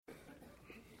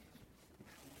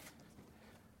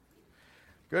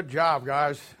Good job,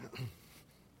 guys.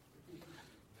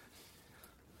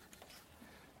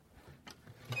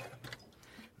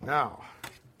 Now,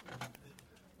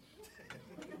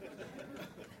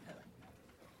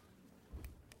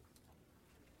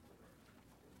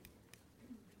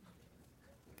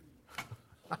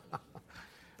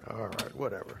 all right,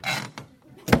 whatever.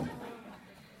 If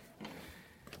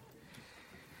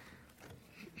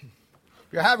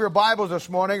you have your Bibles this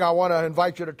morning, I want to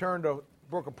invite you to turn to the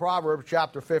book of Proverbs,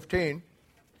 chapter 15.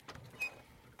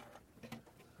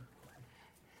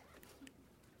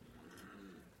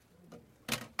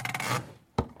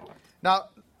 Now,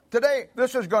 today,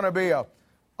 this is going to be a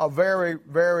very,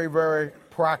 very, very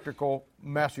practical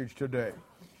message today.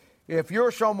 If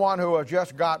you're someone who has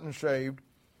just gotten saved,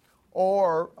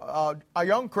 or a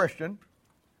young Christian,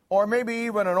 or maybe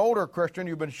even an older Christian,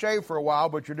 you've been saved for a while,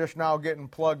 but you're just now getting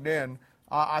plugged in,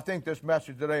 I think this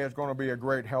message today is going to be a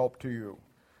great help to you.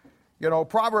 You know,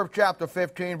 Proverbs chapter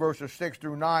 15, verses 6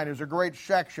 through 9 is a great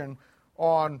section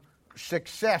on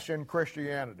success in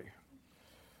Christianity.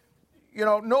 You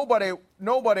know,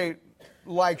 nobody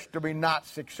likes to be not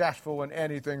successful in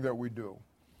anything that we do.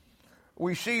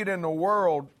 We see it in the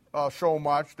world so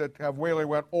much that have really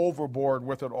went overboard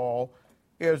with it all,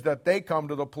 is that they come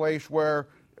to the place where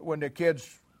when the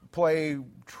kids play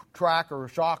track or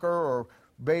soccer or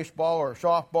baseball or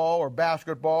softball or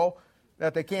basketball,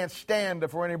 that they can't stand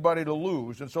for anybody to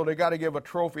lose. And so they got to give a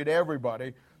trophy to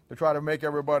everybody to try to make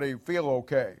everybody feel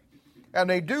okay. And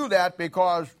they do that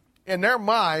because in their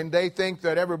mind, they think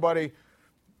that everybody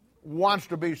wants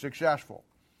to be successful.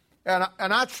 And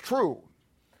that's true.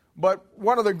 But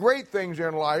one of the great things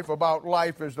in life about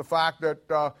life is the fact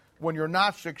that when you're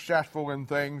not successful in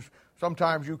things,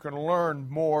 sometimes you can learn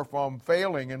more from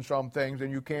failing in some things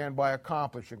than you can by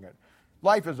accomplishing it.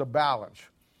 Life is a balance.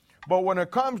 But when it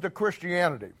comes to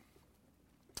Christianity,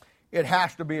 it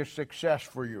has to be a success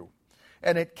for you.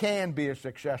 And it can be a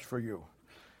success for you.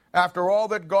 After all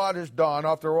that God has done,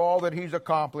 after all that He's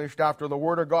accomplished, after the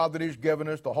Word of God that He's given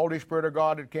us, the Holy Spirit of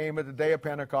God that came at the day of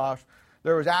Pentecost,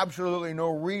 there is absolutely no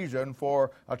reason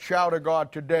for a child of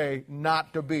God today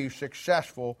not to be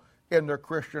successful in their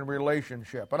Christian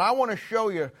relationship. And I want to show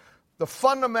you the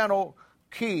fundamental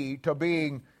key to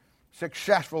being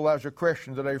successful as a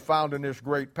Christian that I found in this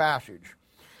great passage.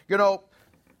 You know,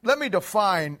 let me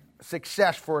define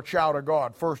success for a child of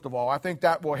God, first of all. I think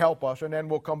that will help us, and then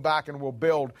we'll come back and we'll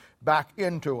build back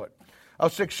into it. A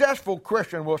successful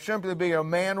Christian will simply be a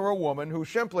man or a woman who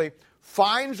simply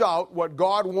finds out what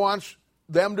God wants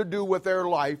them to do with their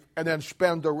life and then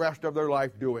spend the rest of their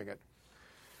life doing it.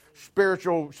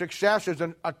 Spiritual success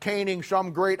isn't attaining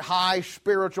some great high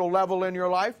spiritual level in your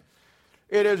life.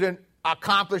 It isn't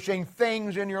accomplishing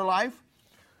things in your life.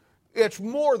 It's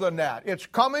more than that. It's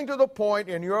coming to the point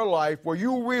in your life where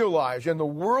you realize, in the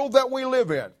world that we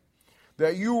live in,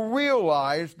 that you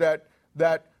realize that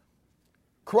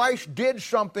Christ did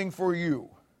something for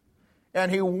you,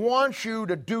 and He wants you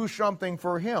to do something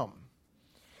for Him.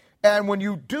 And when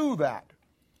you do that,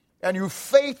 and you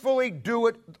faithfully do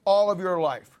it all of your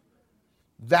life,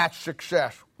 that's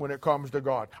success when it comes to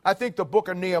God. I think the book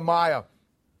of Nehemiah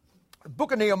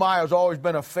has always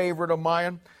been a favorite of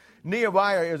mine.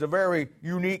 Nehemiah is a very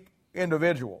unique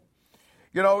individual.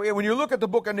 You know, when you look at the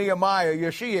book of Nehemiah,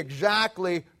 you see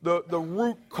exactly the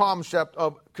root concept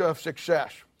of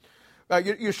success.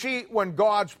 You see when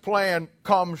God's plan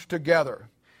comes together.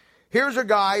 Here's a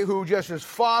guy who just is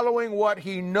following what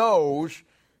he knows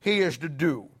he is to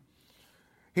do.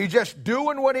 He's just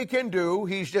doing what he can do.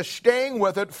 He's just staying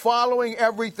with it, following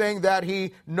everything that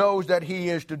he knows that he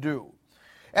is to do.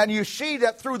 And you see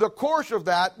that through the course of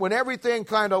that, when everything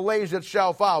kind of lays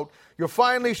itself out, you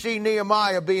finally see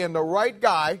Nehemiah being the right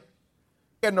guy,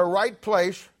 in the right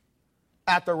place,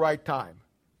 at the right time.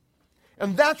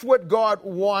 And that's what God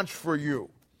wants for you.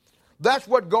 That's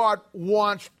what God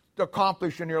wants to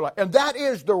accomplish in your life. And that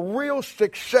is the real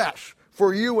success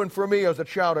for you and for me as a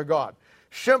child of God.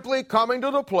 Simply coming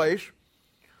to the place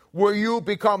where you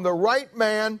become the right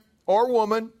man or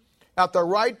woman at the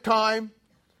right time,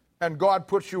 and God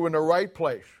puts you in the right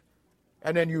place.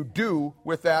 And then you do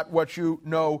with that what you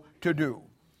know to do.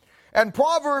 And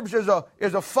Proverbs is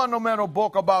a fundamental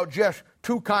book about just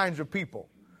two kinds of people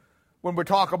when we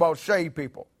talk about saved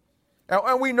people.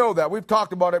 And we know that. We've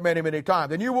talked about it many, many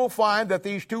times. And you will find that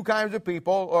these two kinds of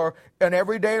people are in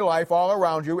everyday life all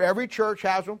around you. Every church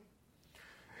has them.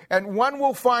 And one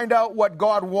will find out what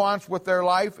God wants with their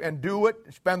life and do it,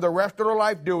 spend the rest of their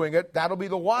life doing it. That'll be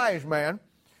the wise man.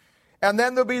 And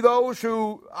then there'll be those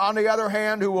who, on the other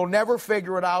hand, who will never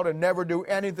figure it out and never do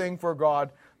anything for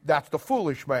God. That's the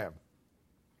foolish man.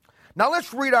 Now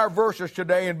let's read our verses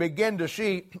today and begin to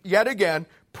see, yet again,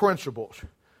 principles.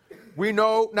 We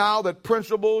know now that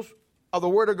principles of the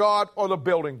Word of God are the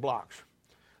building blocks.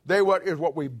 They is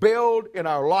what we build in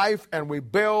our life, and we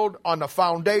build on the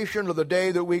foundation of the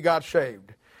day that we got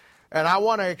saved. And I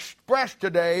want to express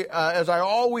today, as I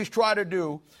always try to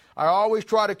do, I always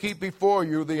try to keep before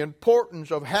you the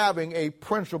importance of having a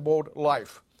principled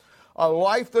life. A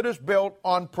life that is built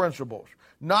on principles.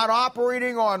 Not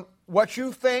operating on what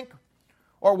you think,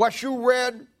 or what you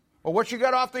read, or what you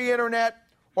got off the internet,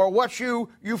 or what you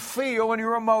feel in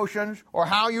your emotions, or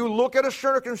how you look at a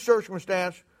certain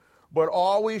circumstance, but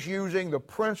always using the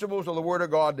principles of the Word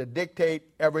of God to dictate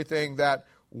everything that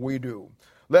we do.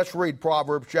 Let's read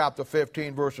Proverbs chapter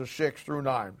 15, verses 6 through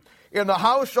 9. In the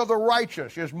house of the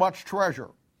righteous is much treasure,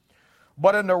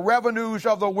 but in the revenues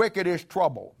of the wicked is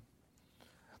trouble.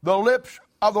 The lips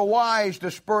of the wise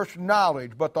disperse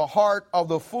knowledge, but the heart of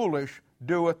the foolish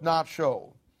doeth not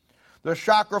so. The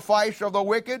sacrifice of the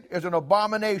wicked is an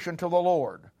abomination to the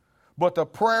Lord, but the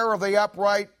prayer of the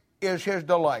upright is his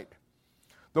delight.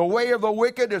 The way of the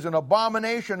wicked is an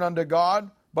abomination unto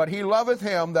God, but he loveth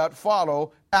him that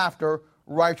follow after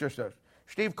righteousness.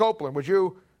 Steve Copeland, would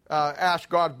you ask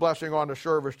God's blessing on the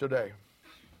service today?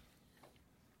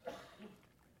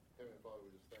 Heavenly Father, we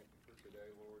just thank you for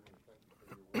today, Lord, and thank you for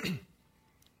your word.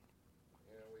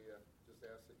 And we just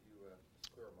ask that you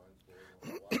clear our minds, Lord,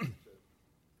 and allow us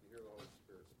to hear the Holy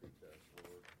Spirit speak to us,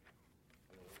 Lord.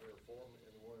 And when we are formed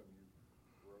in the womb,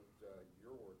 you wrote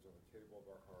your words on the table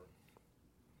of our hearts.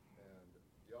 And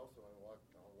you also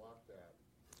unlocked that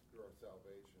through our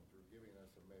salvation, through giving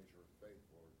us a measure of faith,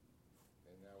 Lord.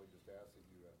 And now we just ask that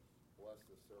you bless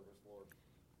this service, Lord.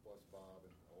 Bless Bob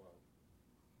and allow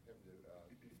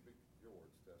him to speak your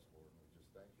words to us, Lord. And we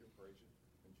just thank you and praise you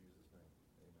in Jesus' name.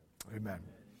 Amen.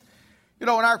 Amen. You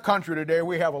know, in our country today,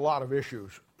 we have a lot of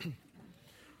issues.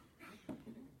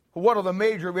 One of the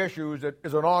major issues that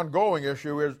is an ongoing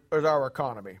issue is our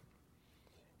economy.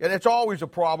 And it's always a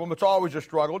problem. It's always a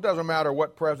struggle. It doesn't matter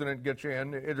what president gets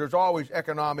in. There's always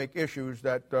economic issues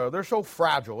that they're so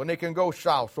fragile, and they can go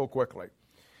south so quickly.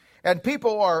 And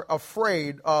people are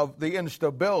afraid of the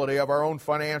instability of our own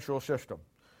financial system.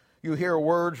 You hear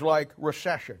words like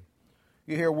recession.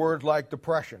 You hear words like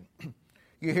depression.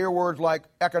 You hear words like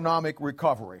economic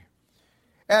recovery.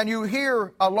 And you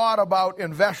hear a lot about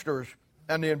investors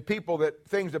and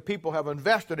things that people have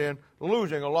invested in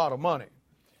losing a lot of money.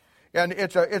 And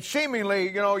it's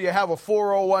seemingly, you know, you have a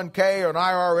 401k or an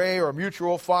IRA or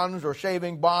mutual funds or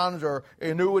saving bonds or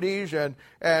annuities,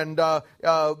 and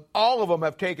all of them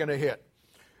have taken a hit.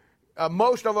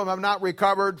 Most of them have not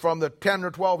recovered from the 10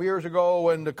 or 12 years ago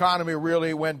when the economy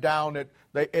really went down.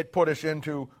 It put us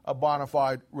into a bona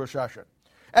fide recession.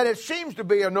 And it seems to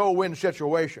be a no-win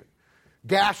situation.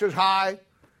 Gas is high,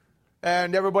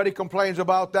 and everybody complains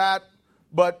about that.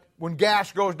 But when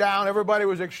gas goes down, everybody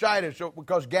was excited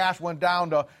because gas went down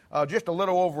to just a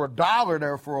little over $1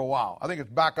 there for a while. I think it's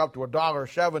back up to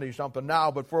 $1.70 something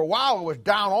now, but for a while it was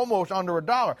down almost under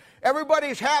 $1.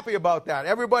 Everybody's happy about that.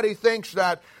 Everybody thinks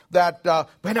that man,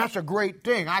 that's a great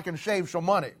thing. I can save some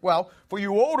money. Well, for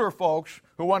you older folks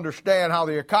who understand how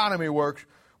the economy works,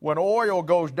 when oil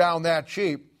goes down that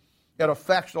cheap, it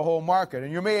affects the whole market.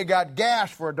 And you may have got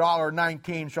gas for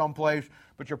 $1.19 someplace,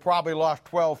 but you probably lost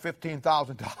 $12,000,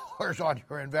 $15,000 on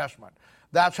your investment.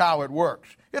 That's how it works.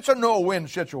 It's a no-win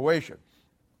situation.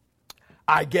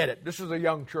 I get it. This is a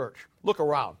young church. Look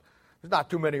around. There's not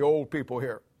too many old people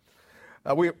here.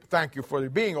 We thank you for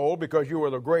being old because you are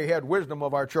the gray-head wisdom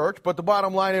of our church, but the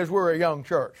bottom line is we're a young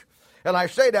church. And I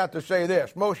say that to say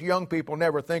this. Most young people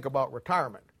never think about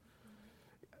retirement.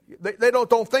 They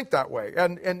don't think that way.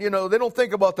 And you know, they don't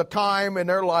think about the time in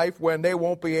their life when they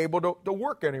won't be able to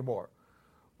work anymore.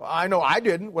 I know I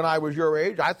didn't when I was your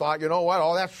age. I thought, you know what,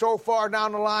 oh, that's so far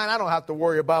down the line, I don't have to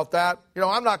worry about that. You know,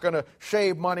 I'm not going to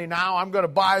save money now. I'm going to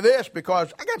buy this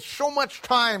because I got so much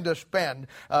time to spend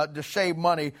to save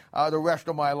money the rest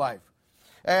of my life.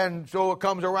 And so it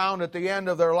comes around at the end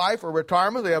of their life or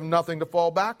retirement, they have nothing to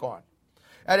fall back on.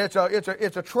 And it's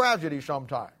a tragedy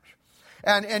sometimes.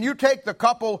 And you take the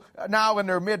couple now in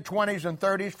their mid-20s and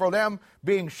 30s, for them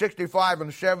being 65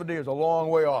 and 70 is a long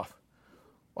way off.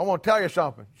 I'm going to tell you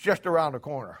something. It's just around the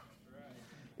corner.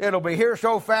 It'll be here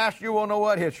so fast you won't know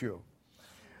what hits you.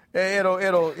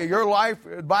 Your life,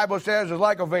 the Bible says, is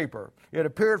like a vapor. It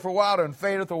appeared for a while and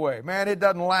fadeth away. Man, it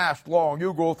doesn't last long.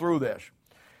 You go through this.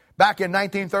 Back in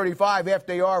 1935,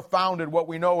 FDR founded what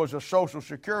we know as a Social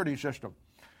Security system.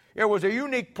 It was a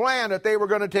unique plan that they were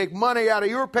going to take money out of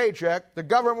your paycheck. The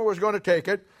government was going to take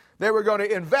it. They were going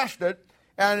to invest it.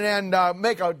 and then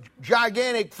make a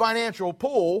gigantic financial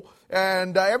pool,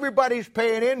 and everybody's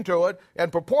paying into it,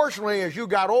 and proportionally as you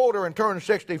got older and turned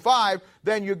 65,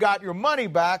 then you got your money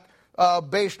back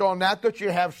based on that you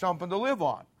have something to live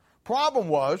on. Problem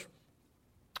was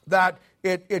that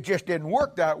it just didn't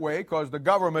work that way because the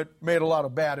government made a lot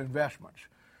of bad investments.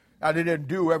 They didn't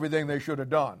do everything they should have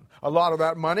done. A lot of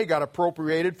that money got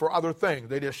appropriated for other things.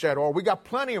 They just said, we got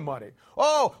plenty of money.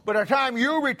 By the time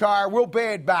you retire, we'll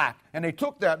pay it back. And they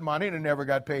took that money and it never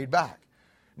got paid back.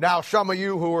 Now, some of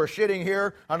you who are sitting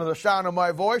here under the sound of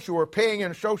my voice, who are paying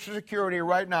in Social Security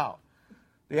right now,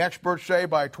 the experts say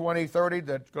by 2030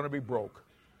 that's going to be broke.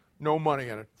 No money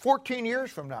in it. 14 years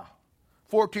from now.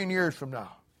 14 years from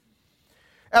now.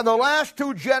 And the last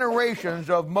two generations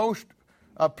of most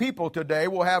people today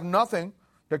will have nothing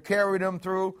to carry them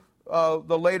through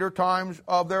the later times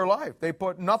of their life. They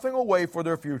put nothing away for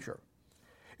their future.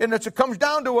 And it comes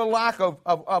down to a lack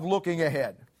of looking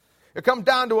ahead. It comes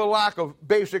down to a lack of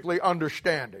basically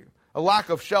understanding, a lack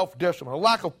of self-discipline, a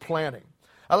lack of planning,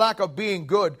 a lack of being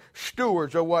good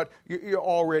stewards of what you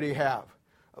already have.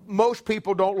 Most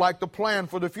people don't like to plan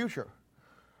for the future.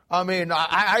 I mean,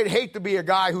 I'd hate to be a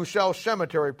guy who sells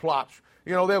cemetery plots.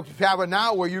 You know, they'll have it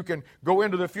now where you can go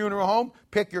into the funeral home,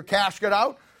 pick your casket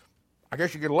out. I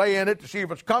guess you can lay in it to see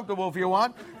if it's comfortable if you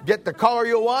want. Get the color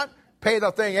you want. Pay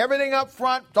the thing. Everything up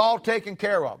front, it's all taken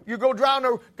care of. You go down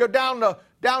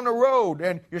the road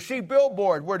and you see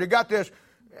billboard where they got this.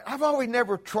 I've always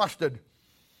never trusted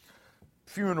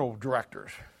funeral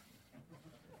directors.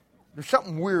 There's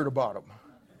something weird about them.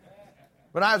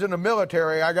 When I was in the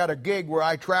military, I got a gig where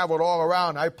I traveled all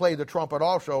around. I played the trumpet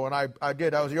also, and I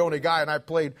was the only guy, and I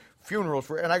played funerals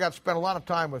and I got to spend a lot of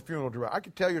time with funeral directors. I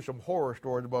could tell you some horror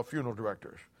stories about funeral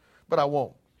directors, but I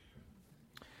won't.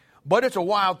 But it's a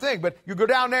wild thing. But you go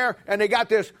down there, and they got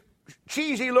this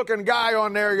cheesy-looking guy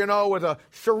on there, you know, with a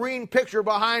serene picture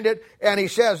behind it, and he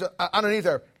says underneath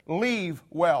there, "Leave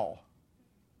well."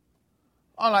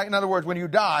 Unlike, in other words, when you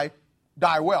die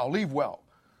well, leave well.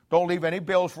 Don't leave any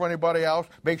bills for anybody else.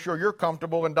 Make sure you're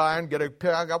comfortable in dying. Get a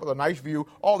pick up with a nice view.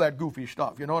 All that goofy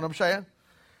stuff. You know what I'm saying?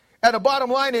 And the bottom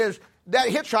line is that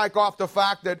hitchhike off the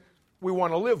fact that we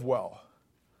want to live well.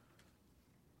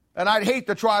 And I'd hate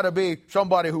to try to be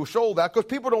somebody who sold that because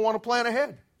people don't want to plan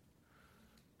ahead.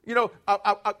 You know,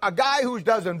 a guy who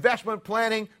does investment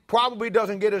planning probably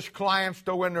doesn't get his clients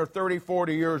to when they're 30,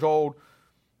 40 years old.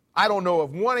 I don't know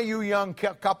of one of you young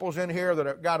couples in here that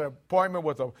have got an appointment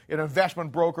with an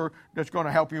investment broker that's going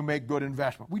to help you make good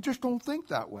investment. We just don't think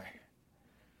that way.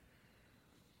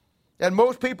 And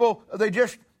most people, they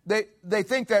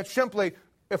think that simply,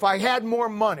 if I had more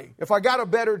money, if I got a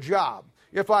better job,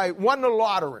 if I won the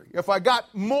lottery, if I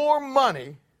got more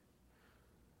money,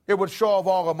 it would solve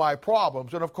all of my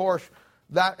problems. And of course,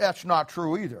 that's not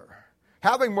true either.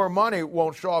 Having more money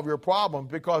won't solve your problems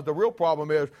because the real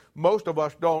problem is most of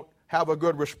us don't have a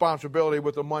good responsibility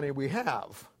with the money we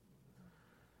have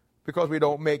because we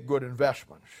don't make good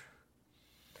investments.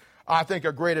 I think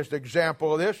a greatest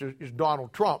example of this is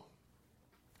Donald Trump.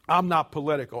 I'm not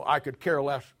political. I could care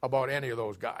less about any of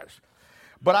those guys.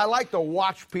 But I like to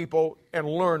watch people and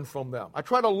learn from them. I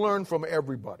try to learn from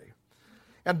everybody.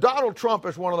 And Donald Trump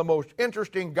is one of the most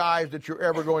interesting guys that you're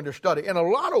ever going to study. In a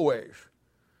lot of ways,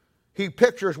 he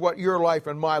pictures what your life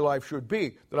and my life should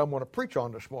be that I'm going to preach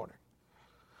on this morning.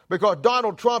 Because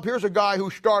Donald Trump, here's a guy who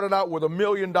started out with $1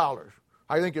 million.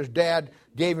 I think his dad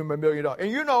gave him $1 million.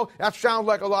 And you know, that sounds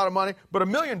like a lot of money, but $1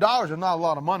 million is not a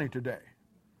lot of money today.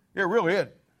 It really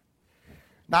isn't.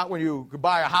 Not when you could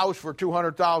buy a house for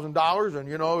 $200,000 and,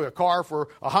 you know, a car for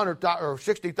 $100,000 or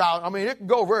 $60,000. I mean, it can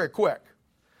go very quick.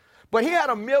 But he had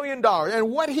 $1 million.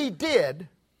 And what he did,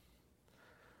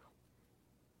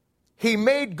 he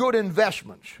made good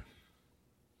investments.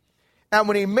 And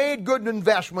when he made good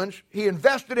investments, he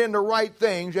invested in the right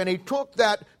things, and he took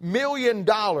that $1 million,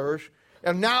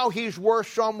 and now he's worth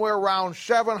somewhere around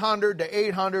 $700 to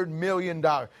 $800 million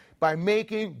by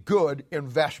making good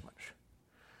investments.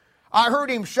 I heard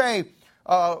him say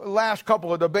last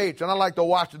couple of debates, and I like to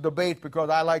watch the debates because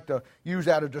I like to use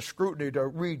that as a scrutiny to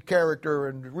read character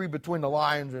and read between the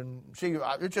lines and see.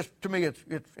 It's just, to me, it's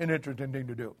an interesting thing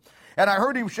to do. And I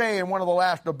heard him say in one of the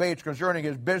last debates concerning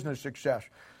his business success,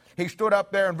 he stood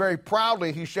up there and very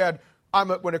proudly he said,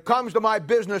 when it comes to my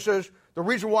businesses, the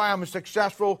reason why I'm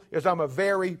successful is I'm a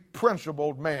very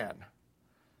principled man.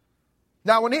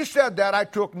 Now, when he said that, I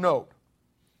took note.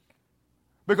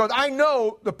 Because I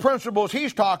know the principles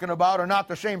he's talking about are not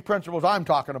the same principles I'm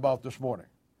talking about this morning.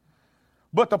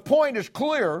 But the point is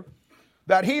clear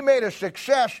that he made a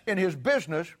success in his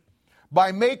business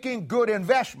by making good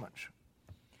investments.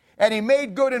 And he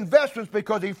made good investments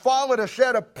because he followed a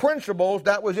set of principles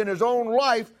that was in his own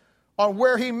life on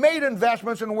where he made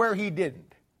investments and where he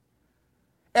didn't.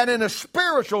 And in a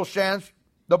spiritual sense,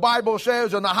 the Bible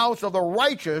says, in the house of the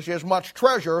righteous is much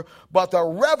treasure, but the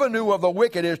revenue of the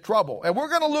wicked is trouble. And we're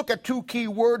going to look at two key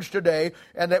words today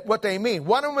and what they mean.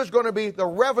 One of them is going to be the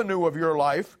revenue of your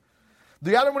life.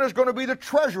 The other one is going to be the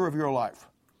treasure of your life.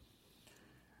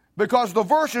 Because the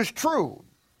verse is true.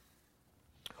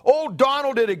 Old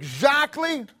Donald did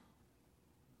exactly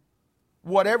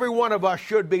what every one of us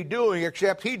should be doing,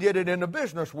 except he did it in the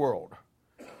business world.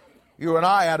 You and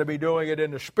I ought to be doing it in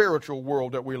the spiritual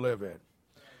world that we live in.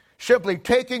 Simply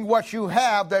taking what you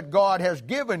have that God has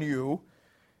given you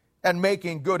and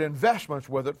making good investments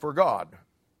with it for God.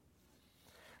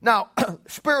 Now,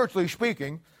 spiritually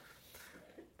speaking,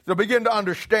 to begin to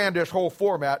understand this whole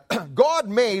format, God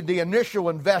made the initial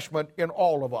investment in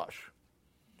all of us.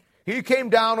 He came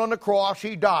down on the cross,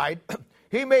 he died.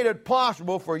 He made it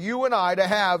possible for you and I to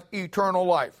have eternal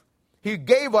life. He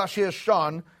gave us his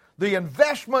Son. The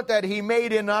investment that he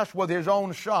made in us with his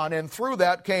own Son, and through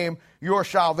that came your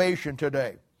salvation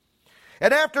today.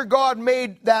 And after God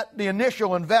made that the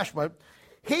initial investment,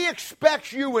 he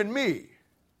expects you and me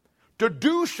to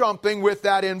do something with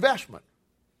that investment.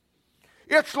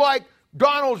 It's like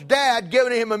Donald's dad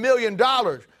giving him $1 million.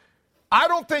 I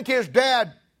don't think his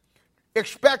dad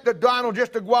expected Donald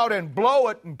just to go out and blow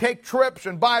it and take trips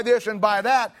and buy this and buy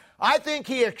that. I think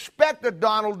he expected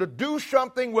Donald to do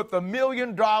something with the $1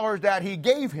 million that he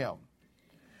gave him.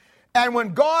 And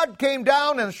when God came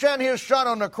down and sent his Son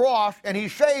on the cross and he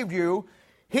saved you,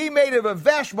 he made an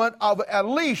investment of at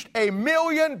least $1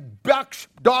 million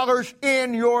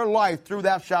in your life through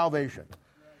that salvation.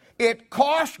 It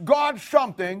cost God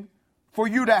something for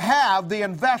you to have the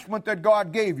investment that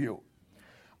God gave you.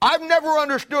 I've never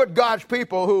understood God's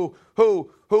people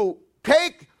who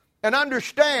take and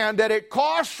understand that it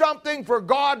costs something for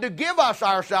God to give us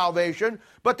our salvation,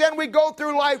 but then we go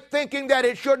through life thinking that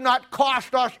it should not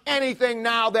cost us anything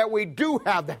now that we do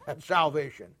have that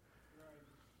salvation.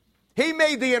 He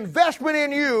made the investment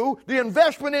in you, the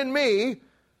investment in me,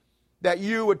 that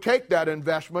you would take that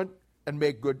investment and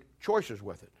make good choices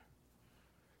with it.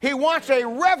 He wants a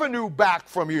revenue back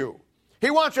from you.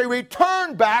 He wants a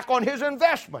return back on his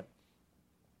investment.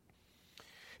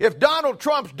 If Donald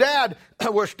Trump's dad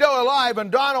were still alive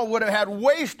and Donald would have had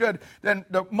wasted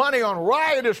the money on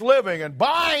riotous living and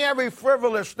buying every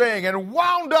frivolous thing and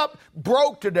wound up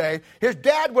broke today, his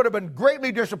dad would have been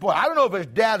greatly disappointed. I don't know if his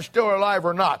dad's still alive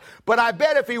or not, but I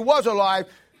bet if he was alive,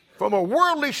 from a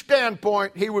worldly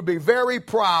standpoint, he would be very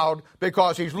proud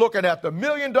because he's looking at the $1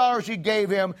 million he gave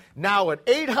him, now an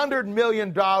 $800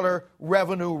 million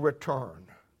revenue return.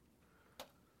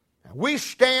 We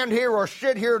stand here or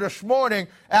sit here this morning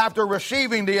after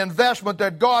receiving the investment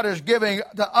that God is giving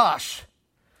to us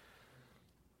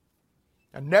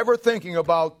and never thinking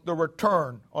about the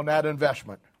return on that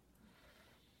investment.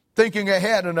 Thinking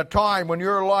ahead in a time when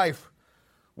your life,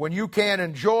 when you can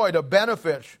enjoy the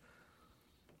benefits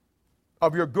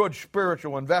of your good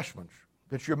spiritual investments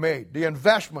that you made. The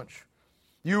investments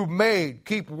you've made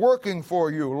keep working for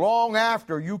you long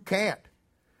after you can't.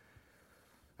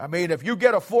 I mean, if you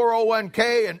get a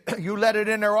 401k and you let it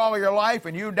in there all of your life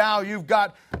and you've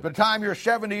got the time you're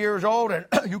 70 years old and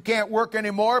you can't work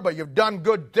anymore, but you've done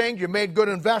good things, you made good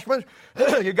investments,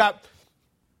 you got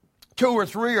 $2 or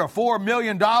 $3 or $4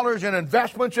 million in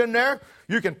investments in there,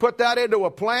 you can put that into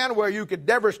a plan where you could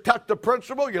never touch the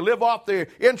principal, you live off the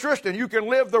interest, and you can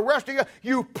live the rest of your life.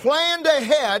 You planned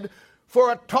ahead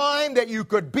for a time that you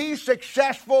could be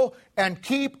successful and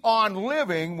keep on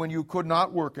living when you could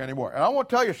not work anymore. And I want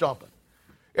to tell you something.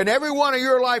 In every one of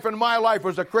your life and my life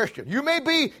as a Christian, you may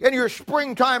be in your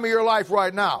springtime of your life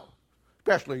right now,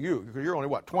 especially you, because you're only,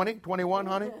 20, 21,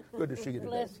 honey? Good to see you today.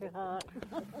 Bless your heart.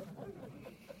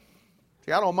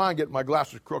 See, I don't mind getting my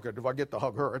glasses crooked if I get to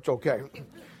hug her. It's okay.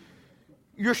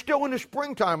 You're still in the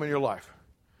springtime in your life.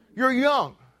 You're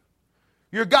young.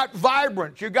 You got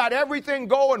vibrance. You got everything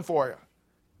going for you.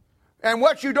 And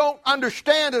what you don't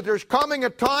understand is there's coming a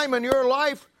time in your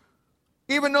life,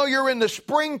 even though you're in the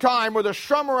springtime or the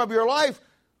summer of your life,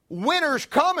 winter's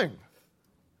coming.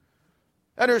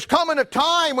 And there's coming a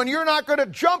time when you're not going to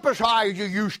jump as high as you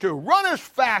used to, run as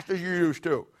fast as you used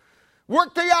to,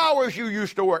 work the hours you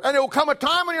used to work. And there will come a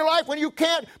time in your life when you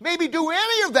can't maybe do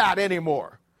any of that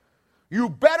anymore. You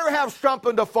better have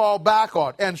something to fall back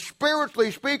on. And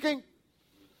spiritually speaking,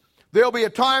 there'll be a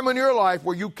time in your life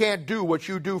where you can't do what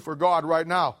you do for God right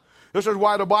now. This is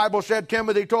why the Bible said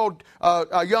Paul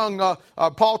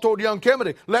told young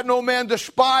Timothy, let no man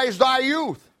despise thy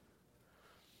youth.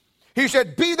 He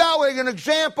said, be thou an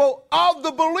example of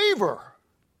the believer.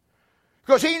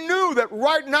 Because he knew that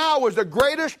right now was the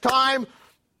greatest time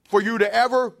for you to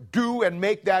ever do and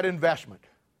make that investment.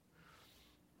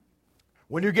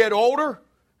 When you get older,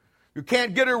 you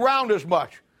can't get around as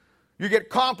much. You get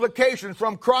complications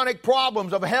from chronic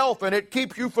problems of health, and it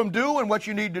keeps you from doing what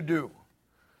you need to do.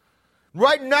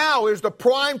 Right now is the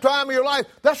prime time of your life.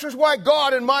 This is why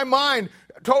God, in my mind,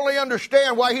 totally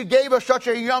understand why he gave us such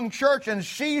a young church and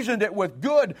seasoned it with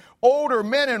good older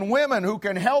men and women who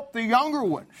can help the younger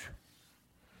ones.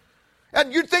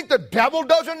 And you think the devil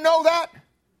doesn't know that?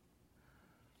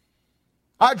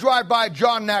 I drive by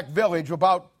John Knack Village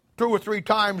about 2 or 3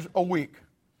 times a week.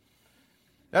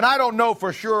 And I don't know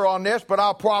for sure on this, but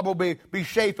I'll probably be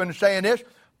safe in saying this.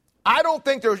 I don't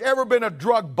think there's ever been a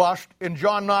drug bust in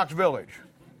John Knox Village.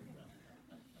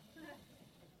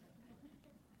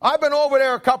 I've been over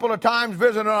there a couple of times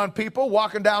visiting on people,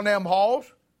 walking down them halls.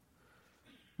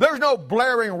 There's no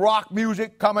blaring rock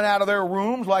music coming out of their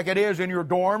rooms like it is in your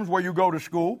dorms where you go to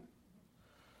school.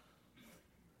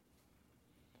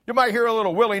 You might hear a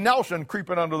little Willie Nelson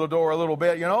creeping under the door a little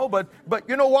bit, but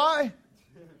you know why?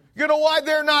 You know why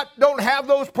don't have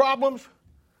those problems?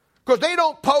 Because they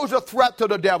don't pose a threat to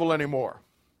the devil anymore.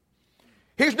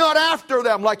 He's not after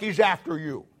them like he's after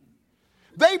you.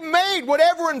 They've made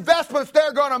whatever investments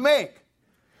they're going to make.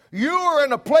 You are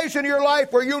in a place in your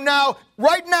life where you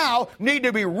right now, need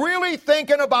to be really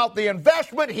thinking about the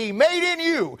investment he made in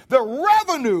you, the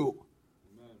revenue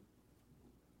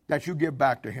that you give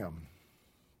back to him.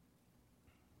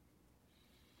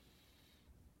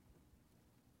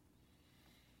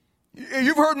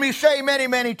 You've heard me say many,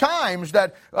 many times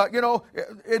that,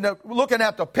 looking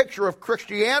at the picture of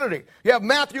Christianity, you have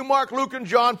Matthew, Mark, Luke, and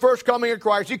John, first coming of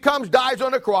Christ. He comes, dies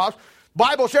on the cross.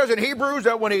 Bible says in Hebrews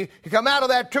that when he come out of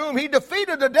that tomb, he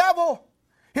defeated the devil.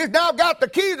 He's now got the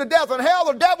keys to death and hell.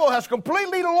 The devil has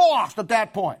completely lost at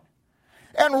that point.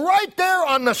 And right there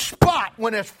on the spot,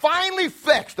 when it's finally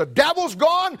fixed, the devil's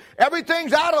gone,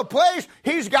 everything's out of place,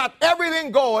 he's got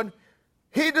everything going.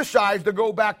 He decides to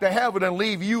go back to heaven and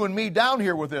leave you and me down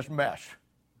here with this mess.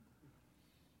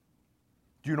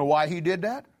 Do you know why he did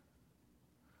that?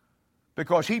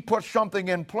 Because he put something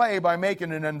in play by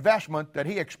making an investment that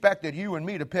he expected you and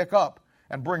me to pick up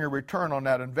and bring a return on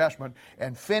that investment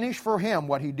and finish for him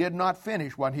what he did not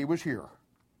finish when he was here.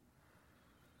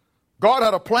 God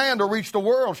had a plan to reach the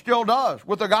world, still does,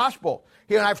 with the gospel.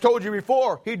 And I've told you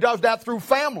before, he does that through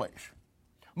families.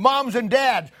 Moms and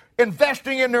dads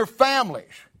investing in their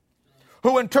families,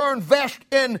 who in turn invest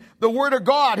in the Word of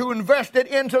God, who invested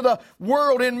into the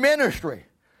world in ministry.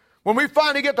 When we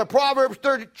finally get to Proverbs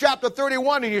chapter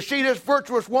 31 and you see this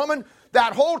virtuous woman,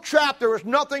 that whole chapter is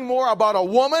nothing more about a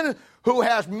woman who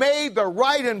has made the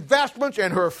right investments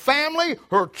in her family,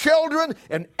 her children,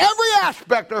 in every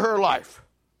aspect of her life.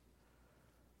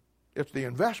 It's the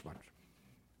investment.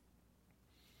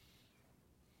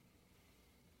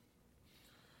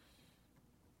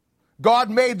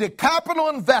 God made the capital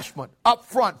investment up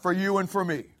front for you and for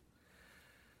me.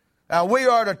 Now we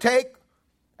are to take,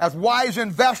 as wise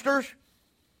investors,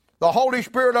 the Holy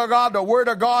Spirit of God, the Word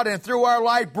of God, and through our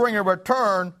life bring a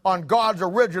return on God's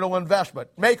original investment.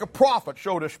 Make a profit,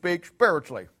 so to speak,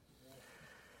 spiritually.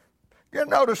 You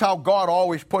notice how God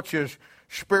always puts his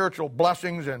spiritual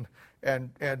blessings and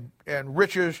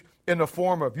riches in the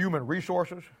form of human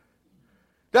resources?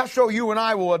 That's so you and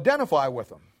I will identify with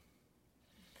them.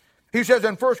 He says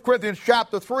in 1 Corinthians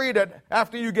chapter 3 that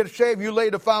after you get saved, you lay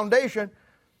the foundation.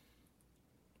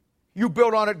 You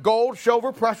build on it gold,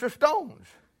 silver, precious stones.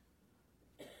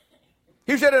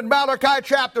 He said in Malachi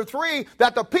chapter 3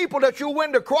 that the people that you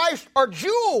win to Christ are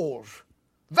jewels,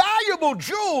 valuable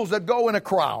jewels that go in a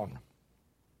crown.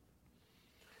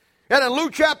 And in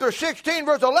Luke chapter 16,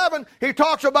 verse 11, he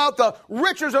talks about the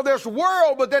riches of this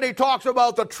world, but then he talks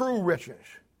about the true riches.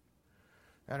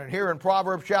 And here in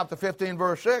Proverbs chapter 15,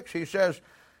 verse 6, he says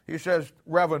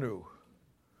revenue.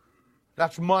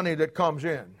 That's money that comes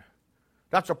in.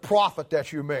 That's a profit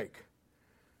that you make.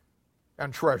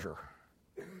 And treasure.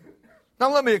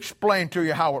 Now let me explain to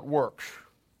you how it works.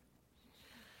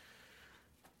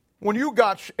 When you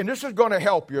got, and this is going to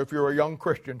help you if you're a young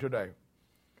Christian today.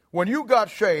 When you got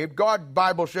saved,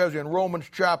 Bible says in Romans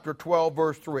chapter 12,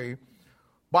 verse 3,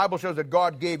 Bible says that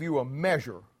God gave you a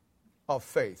measure of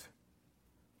faith.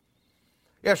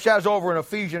 It says over in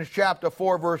Ephesians chapter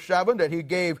 4, verse 7, that he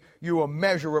gave you a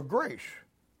measure of grace.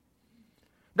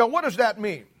 Now, what does that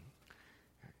mean?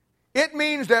 It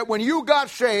means that when you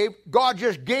got saved, God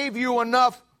just gave you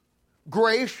enough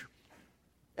grace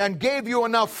and gave you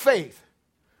enough faith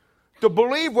to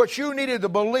believe what you needed to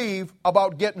believe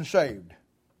about getting saved.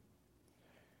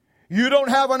 You don't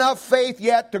have enough faith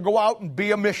yet to go out and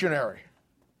be a missionary.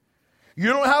 You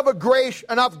don't have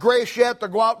enough grace yet to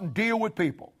go out and deal with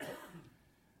people.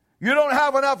 You don't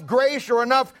have enough grace or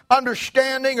enough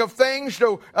understanding of things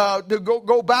to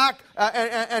go back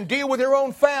and deal with your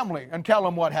own family and tell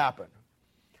them what happened.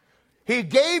 He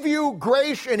gave you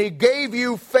grace and He gave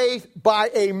you faith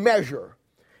by a measure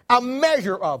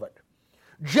of it.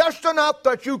 Just enough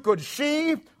that you could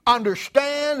see,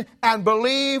 understand, and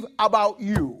believe about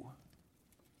you.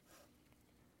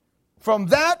 From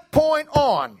that point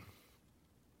on,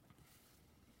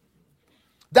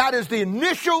 that is the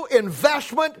initial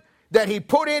investment that He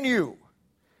put in you.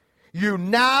 You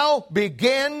now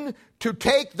begin to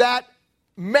take that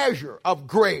measure of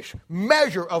grace,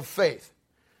 measure of faith,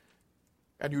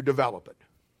 and you develop it.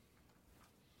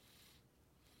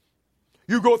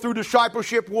 You go through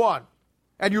Discipleship 1,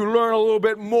 and you learn a little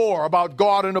bit more about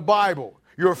God and the Bible.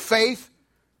 Your faith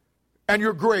and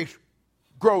your grace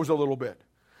grows a little bit.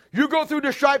 You go through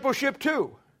Discipleship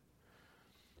 2,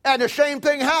 and the same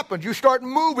thing happens. You start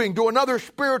moving to another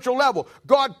spiritual level.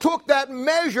 God took that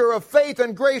measure of faith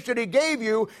and grace that He gave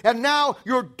you, and now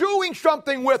you're doing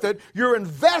something with it. You're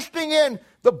investing in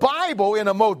the Bible in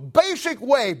a most basic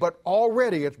way, but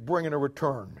already it's bringing a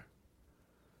return.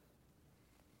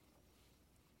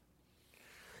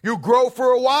 You grow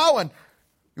for a while, and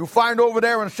you find over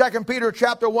there in 2 Peter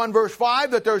chapter 1, verse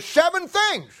 5, that there's 7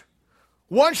 things.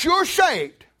 Once you're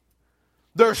saved,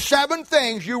 there's 7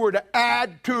 things you were to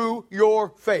add to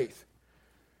your faith.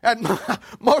 And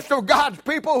most of God's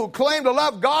people who claim to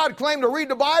love God, claim to read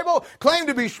the Bible, claim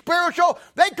to be spiritual,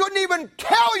 they couldn't even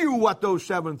tell you what those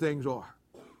 7 things are.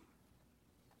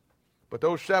 But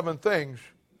those 7 things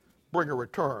bring a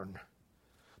return.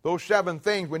 Those 7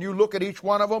 things, when you look at each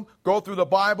one of them, go through the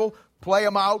Bible, play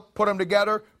them out, put them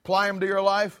together, apply them to your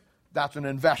life, that's an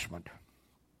investment.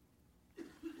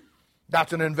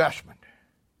 That's an investment.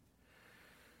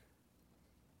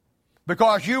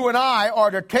 Because you and I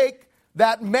are to take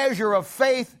that measure of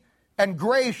faith and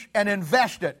grace and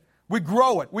invest it. We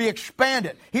grow it. We expand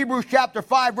it. Hebrews chapter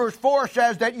 5 verse 4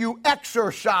 says that you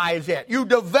exercise it. You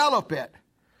develop it.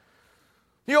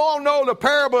 You all know the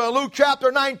parable in Luke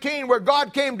chapter 19 where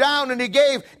God came down and He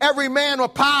gave every man a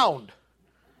pound.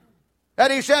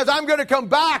 And He says, I'm going to come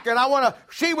back and I want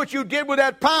to see what you did with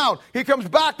that pound. He comes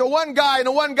back to one guy and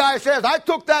the one guy says, I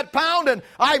took that pound and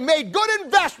I made good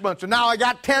investments and now I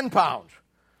got 10 pounds.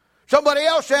 Somebody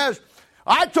else says,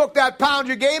 I took that pound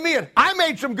you gave me and I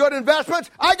made some good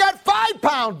investments. I got 5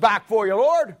 pounds back for you,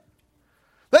 Lord.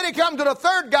 Then He comes to the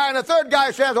third guy and the third guy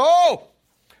says, oh,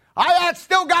 I had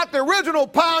still got the original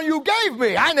pound you gave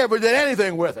me. I never did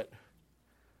anything with it.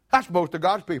 That's most of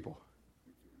God's people.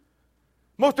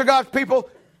 Most of God's people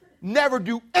never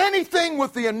do anything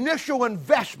with the initial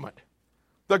investment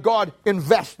that God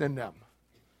invests in them.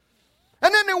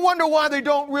 And then they wonder why they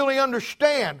don't really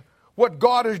understand what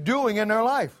God is doing in their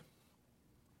life.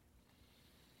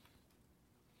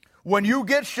 When you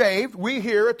get saved, we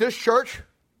here at this church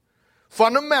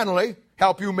fundamentally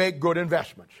help you make good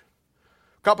investments.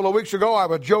 A couple of weeks ago, I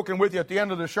was joking with you at the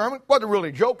end of the sermon. Wasn't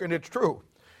really joking, it's true.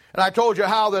 And I told you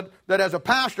how that as a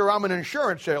pastor, I'm an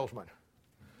insurance salesman.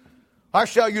 I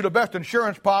sell you the best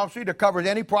insurance policy that covers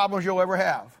any problems you'll ever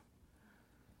have.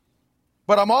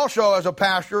 But I'm also, as a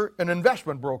pastor, an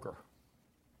investment broker.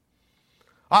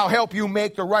 I'll help you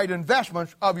make the right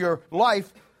investments of your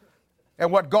life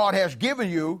and what God has given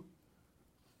you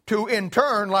to, in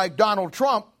turn, like Donald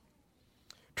Trump,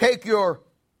 take your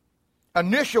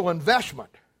initial investment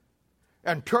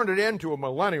and turn it into a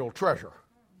millennial treasure.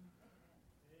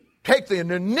 Take the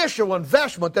initial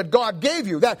investment that God gave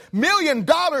you, that $1 million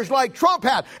like Trump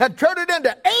had, and turn it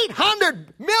into $800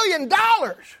 million.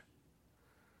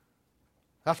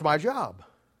 That's my job.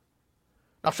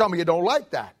 Now, some of you don't like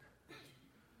that.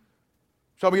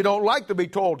 Some of you don't like to be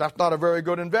told that's not a very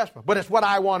good investment. But it's what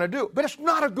I want to do. But it's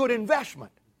not a good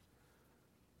investment.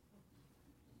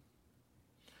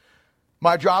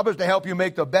 My job is to help you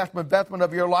make the best investment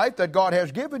of your life that God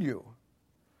has given you.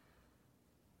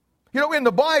 You know, in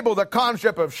the Bible, the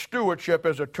concept of stewardship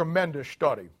is a tremendous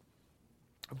study.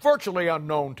 Virtually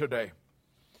unknown today.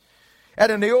 And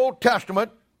in the Old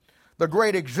Testament, the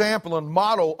great example and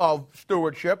model of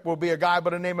stewardship will be a guy by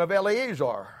the name of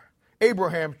Eleazar,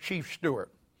 Abraham's chief steward.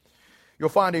 You'll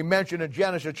find him mentioned in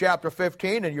Genesis chapter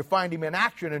 15, and you'll find him in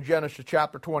action in Genesis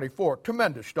chapter 24.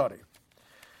 Tremendous study.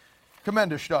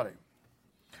 Tremendous study.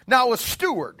 Now, a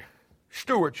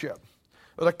stewardship,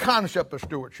 or the concept of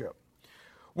stewardship,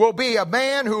 will be a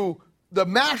man who the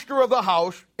master of the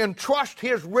house entrusts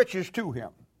his riches to him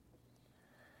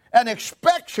and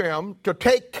expects him to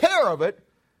take care of it,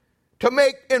 to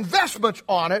make investments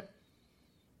on it,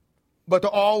 but to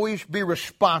always be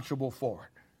responsible for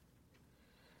it.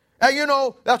 And you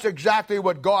know, that's exactly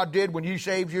what God did when He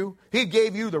saved you. He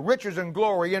gave you the riches and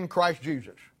glory in Christ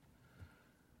Jesus.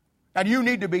 And you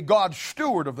need to be God's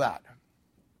steward of that.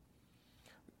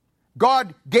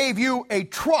 God gave you a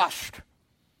trust.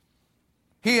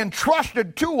 He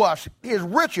entrusted to us His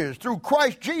riches through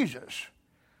Christ Jesus.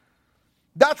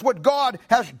 That's what God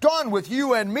has done with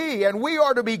you and me, and we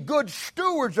are to be good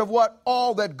stewards of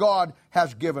all that God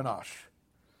has given us.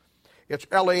 It's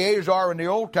Eleazar in the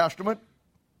Old Testament,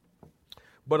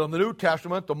 but in the New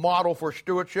Testament, the model for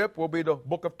stewardship will be the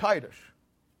book of Titus.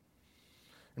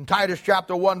 In Titus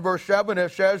chapter 1, verse 7,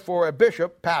 it says, "For a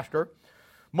bishop, pastor,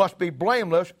 must be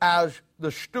blameless as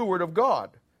the steward of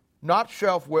God, not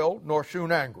self-willed nor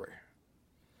soon angry."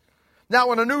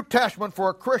 Now, in the New Testament, for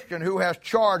a Christian who has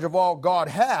charge of all God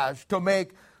has to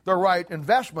make the right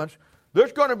investments,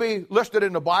 there's going to be listed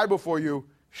in the Bible for you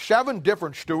 7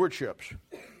 different stewardships.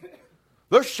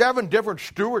 There's 7 different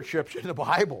stewardships in the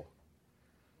Bible.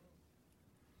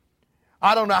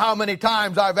 I don't know how many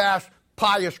times I've asked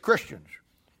pious Christians,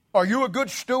 "Are you a good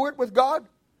steward with God?"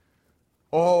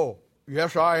 "Oh,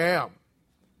 yes, I am."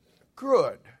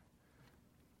 Good.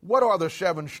 What are the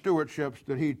 7 stewardships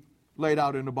that He laid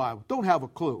out in the Bible? Don't have a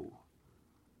clue.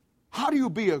 How do you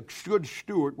be a good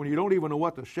steward when you don't even know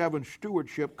what the 7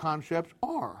 stewardship concepts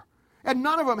are? And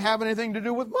none of them have anything to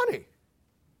do with money.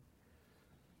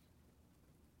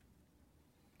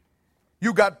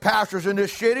 You got pastors in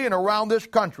this city and around this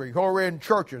country who are in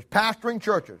churches, pastoring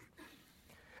churches.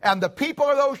 And the people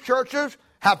of those churches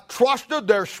have trusted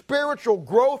their spiritual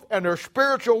growth and their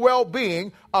spiritual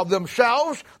well-being of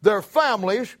themselves, their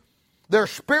families, their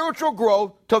spiritual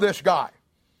growth to this guy.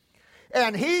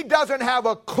 And he doesn't have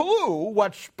a clue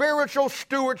what spiritual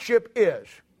stewardship is.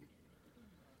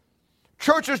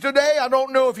 Churches today, I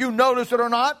don't know if you notice it or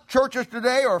not, churches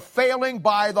today are failing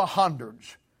by the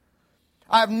hundreds.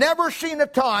 I've never seen a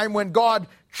time when God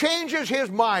changes His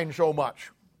mind so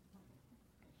much.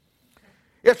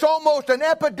 It's almost an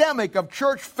epidemic of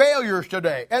church failures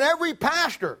today. And every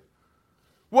pastor,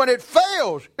 when it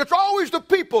fails, it's always the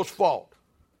people's fault.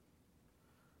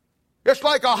 It's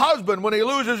like a husband when he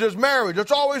loses his marriage.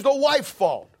 It's always the wife's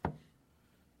fault.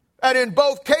 And in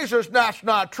both cases, that's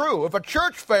not true. If a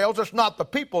church fails, it's not the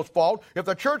people's fault. If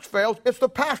the church fails, it's the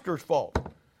pastor's fault.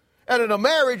 And in a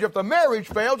marriage, if the marriage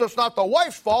fails, it's not the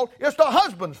wife's fault, it's the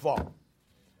husband's fault.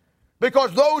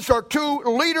 Because those are 2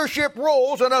 leadership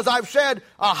roles, and as I've said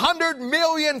 100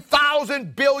 million,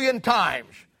 1,000 billion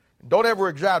times, don't ever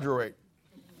exaggerate.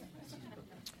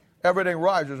 Everything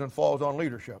rises and falls on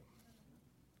leadership,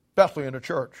 especially in the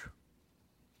church.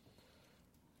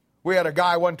 We had a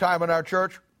guy one time in our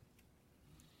church.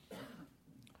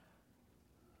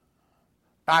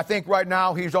 I think right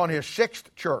now he's on his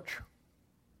 6th church.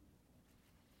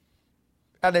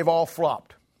 And they've all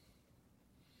flopped.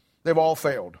 They've all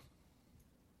failed.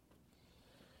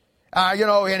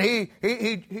 And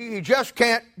he just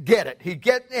can't get it. He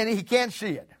can't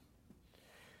see it.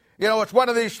 It's one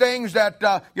of these things that,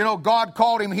 God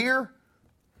called him here,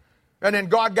 and then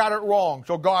God got it wrong.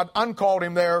 So God uncalled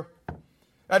him there,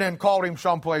 and then called him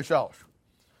someplace else.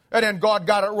 And then God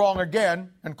got it wrong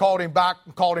again, and called him back,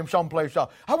 and called him someplace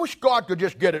else. I wish God could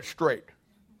just get it straight.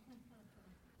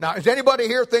 Now, does anybody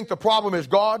here think the problem is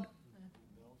God?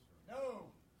 No.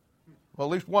 Well,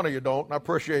 at least one of you don't, and I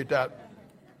appreciate that.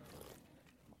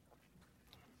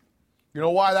 You know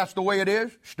why that's the way it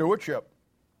is? Stewardship.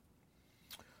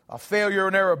 A failure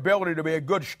in their ability to be a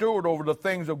good steward over the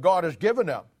things that God has given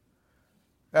them.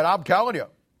 And I'm telling you,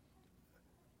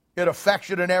 it affects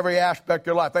you in every aspect of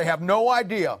your life. They have no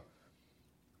idea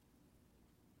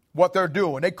what they're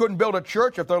doing. They couldn't build a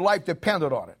church if their life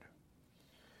depended on it.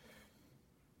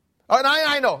 And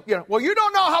I know, well, you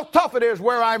don't know how tough it is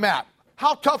where I'm at.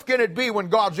 How tough can it be when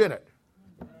God's in it?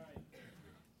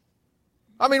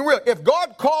 I mean, really, if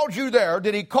God called you there,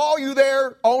 did He call you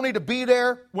there only to be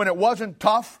there when it wasn't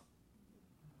tough?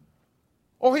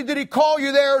 Or did He call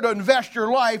you there to invest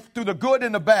your life through the good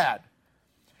and the bad?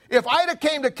 If I'd have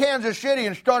came to Kansas City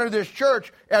and started this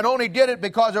church and only did it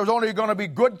because there was only going to be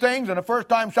good things, and the first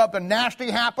time something nasty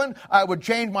happened, I would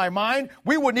change my mind,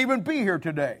 we wouldn't even be here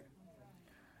today.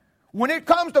 When it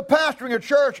comes to pastoring a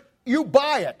church, you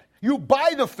buy it. You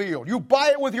buy the field. You buy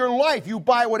it with your life. You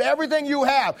buy it with everything you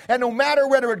have. And no matter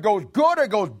whether it goes good or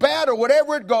goes bad or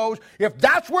whatever it goes, if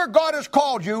that's where God has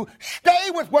called you,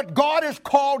 stay with what God has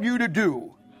called you to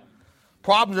do.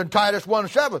 Problems in Titus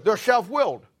 1:7. They're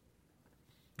self-willed.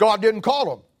 God didn't call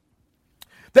them.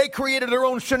 They created their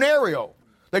own scenario.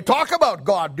 They talk about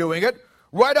God doing it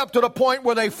right up to the point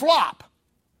where they flop.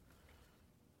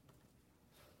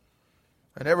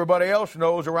 And everybody else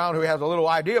knows around who has a little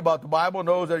idea about the Bible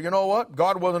knows that, you know what?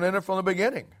 God wasn't in it from the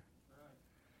beginning.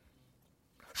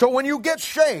 So when you get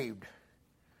saved,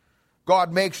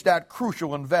 God makes that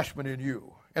crucial investment in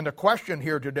you. And the question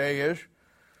here today is,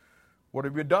 what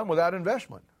have you done with that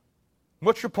investment?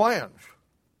 What's your plans?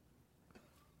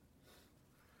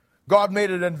 God made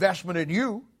an investment in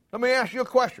you. Let me ask you a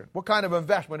question. What kind of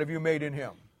investment have you made in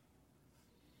Him?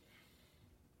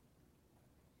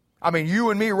 I mean, you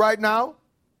and me right now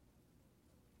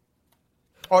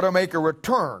ought to make a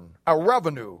return, a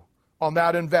revenue on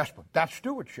that investment. That's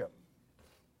stewardship.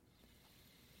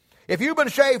 If you've been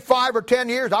saved 5 or 10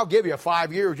 years, I'll give you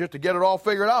 5 years just to get it all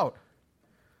figured out.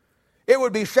 It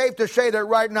would be safe to say that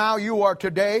right now you are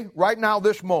today, right now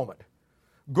this moment,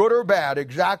 good or bad,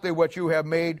 exactly what you have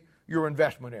made your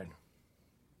investment in.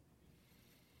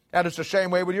 And it's the same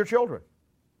way with your children.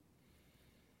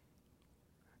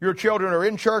 Your children are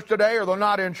in church today or they're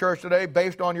not in church today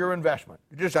based on your investment.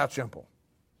 It's just that simple.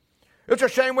 It's the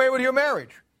same way with your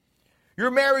marriage.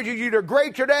 Your marriage is either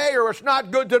great today or it's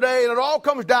not good today, and it all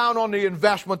comes down on the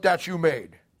investment that you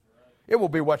made. It will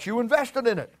be what you invested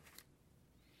in it.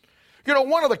 You know,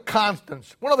 one of the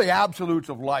constants, one of the absolutes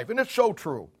of life, and it's so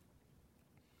true,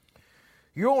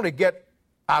 you only get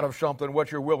out of something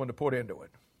what you're willing to put into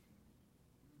it.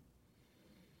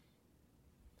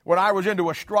 When I was into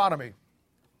astronomy,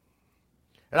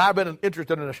 and I've been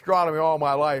interested in astronomy all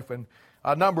my life, and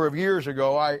a number of years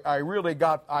ago, I really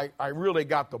got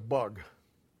the bug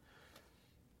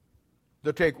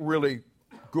to take really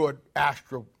good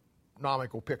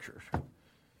astronomical pictures.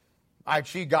 I'd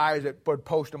see guys that would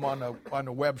post them on the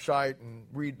website and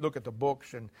look at the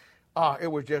books, and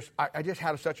it was just I just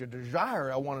had such a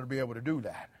desire. I wanted to be able to do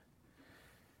that.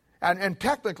 And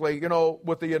technically, you know,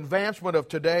 with the advancement of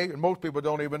today, and most people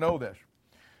don't even know this,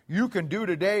 you can do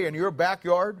today in your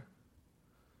backyard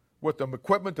with the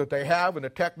equipment that they have and the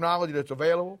technology that's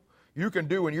available, you can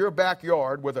do in your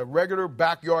backyard with a regular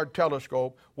backyard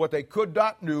telescope what they could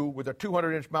not do with a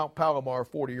 200-inch Mount Palomar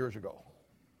 40 years ago.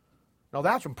 Now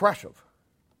that's impressive.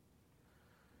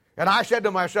 And I said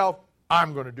to myself,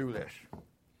 I'm going to do this.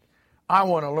 I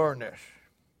want to learn this.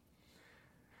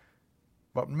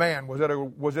 But man, was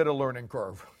it a learning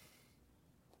curve.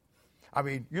 I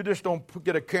mean, you just don't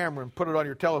get a camera and put it on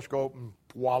your telescope and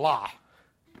voila.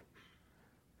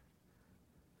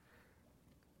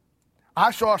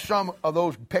 I saw some of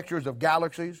those pictures of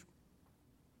galaxies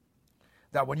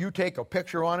that when you take a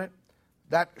picture on it,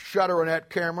 that shutter on that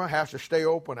camera has to stay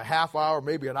open a half hour,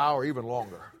 maybe an hour, even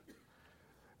longer.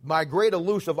 My great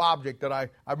elusive object that I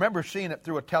remember seeing it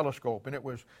through a telescope, and it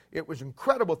was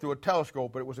incredible through a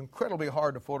telescope, but it was incredibly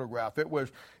hard to photograph. It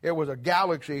was a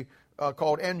galaxy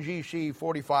called NGC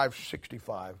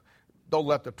 4565. Don't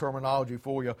let the terminology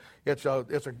fool you. It's a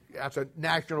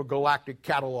National Galactic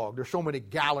Catalog. There's so many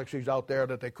galaxies out there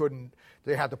that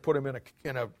they had to put them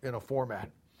in a format.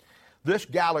 This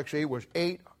galaxy was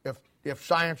if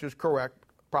science is correct,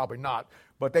 probably not,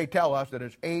 but they tell us that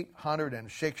it's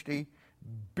 860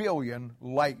 billion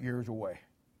light years away.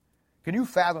 Can you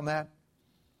fathom that?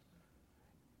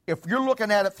 If you're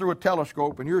looking at it through a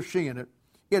telescope and you're seeing it,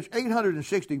 it's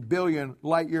 860 billion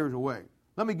light years away.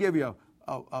 Let me give you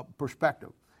a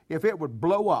perspective. If it would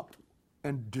blow up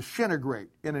and disintegrate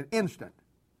in an instant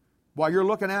while you're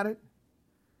looking at it,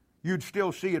 you'd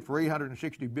still see it for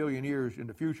 860 billion years in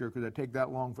the future because it'd take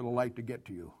that long for the light to get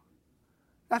to you.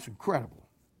 That's incredible.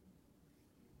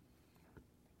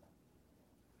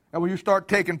 And when you start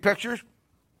taking pictures,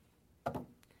 you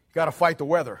got to fight the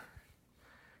weather.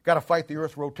 Got to fight the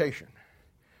Earth's rotation.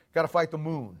 Got to fight the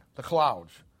moon, the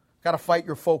clouds. Got to fight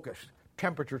your focus,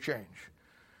 temperature change,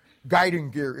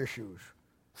 guiding gear issues,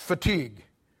 fatigue,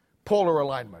 polar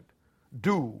alignment,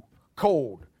 dew,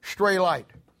 cold, stray light.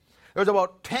 There's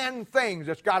about 10 things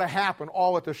that's got to happen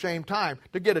all at the same time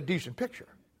to get a decent picture.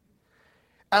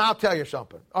 And I'll tell you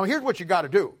something. Here's what you got to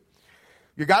do.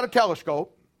 You got a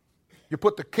telescope. You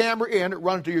put the camera in. It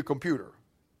runs to your computer.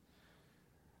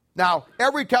 Now,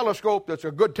 every telescope that's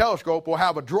a good telescope will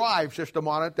have a drive system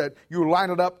on it that you line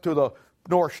it up to the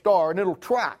North Star, and it'll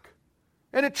track.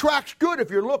 And it tracks good if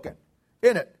you're looking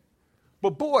in it.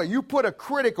 But boy, you put a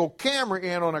critical camera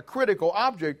in on a critical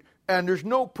object, and there's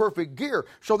no perfect gear.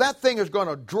 So that thing is going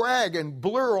to drag and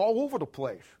blur all over the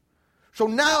place. So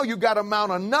now you got to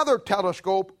mount another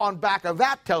telescope on back of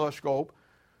that telescope,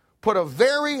 put a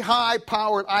very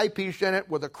high-powered eyepiece in it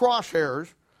with the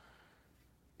crosshairs.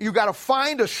 You got to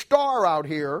find a star out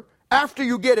here. After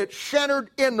you get it centered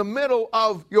in the middle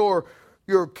of your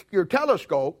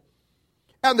telescope,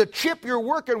 and the chip you're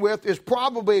working with is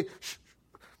probably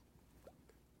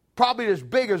as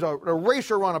big as an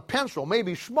eraser on a pencil,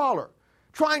 maybe smaller.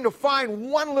 Trying to find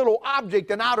one little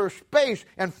object in outer space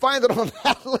and find it on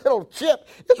that little chip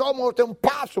is almost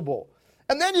impossible.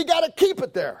 And then you got to keep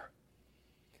it there.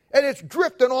 And it's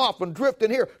drifting off and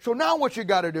drifting here. So now what you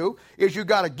got to do is you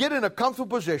got to get in a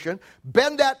comfortable position,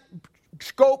 bend that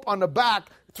scope on the back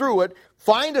through it,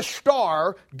 find a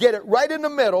star, get it right in the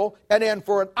middle, and then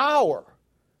for an hour,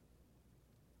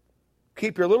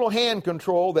 keep your little hand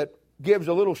control that gives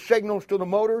a little signals to the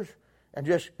motors, and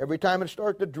just every time it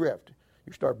starts to drift,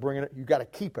 you start bringing it, you got to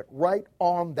keep it right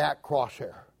on that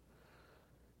crosshair.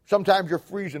 Sometimes you're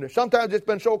freezing it. Sometimes it's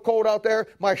been so cold out there,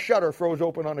 my shutter froze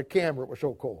open on the camera. It was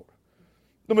so cold.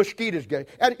 The mosquitoes get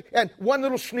it. And one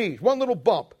little sneeze, one little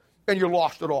bump, and you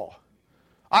lost it all.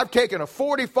 I've taken a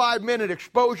 45-minute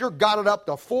exposure, got it up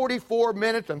to 44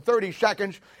 minutes and 30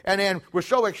 seconds, and then was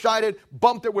so excited,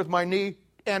 bumped it with my knee,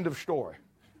 end of story.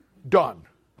 Done.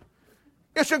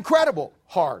 It's incredible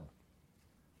hard.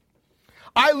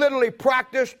 I literally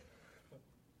practiced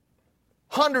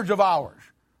hundreds of hours.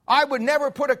 I would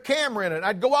never put a camera in it.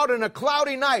 I'd go out in the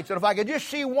cloudy nights, and if I could just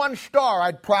see one star,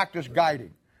 I'd practice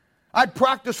guiding. I'd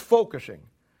practice focusing.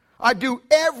 I'd do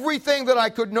everything that I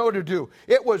could know to do.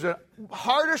 It was the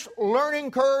hardest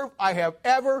learning curve I have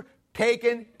ever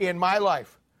taken in my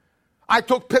life. I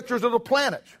took pictures of the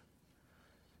planets.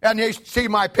 And they see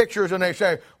my pictures and they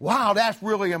say, wow, that's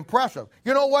really impressive.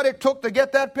 You know what it took to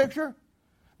get that picture?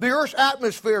 The Earth's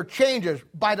atmosphere changes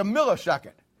by the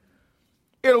millisecond.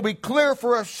 It'll be clear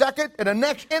for a second, and the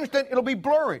next instant it'll be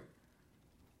blurry.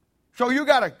 So you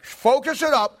got to focus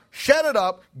it up, set it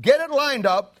up, get it lined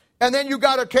up, and then you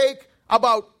got to take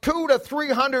about 200 to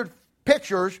 300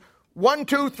 pictures, 1,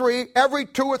 2, 3, every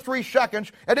 2 or 3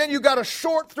 seconds, and then you got to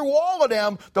sort through all of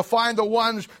them to find the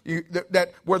ones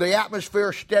that where the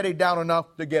atmosphere steadied down enough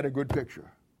to get a good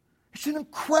picture. It's an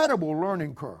incredible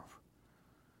learning curve.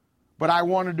 But I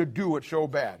wanted to do it so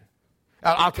bad.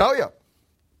 I'll tell you.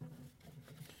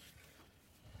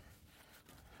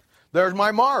 There's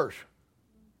my Mars.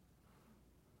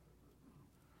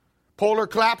 Polar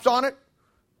collapse on it.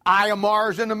 Eye of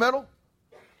Mars in the middle.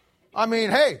 I mean,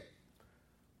 hey,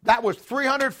 that was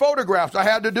 300 photographs I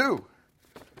had to do.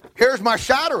 Here's my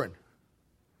Saturn.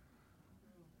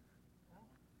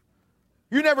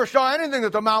 You never saw anything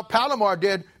that the Mount Palomar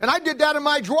did, and I did that in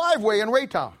my driveway in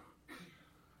Raytown.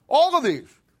 All of these.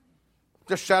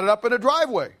 Just set it up in a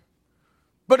driveway.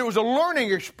 But it was a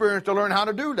learning experience to learn how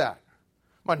to do that.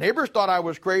 My neighbors thought I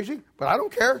was crazy, but I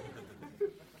don't care.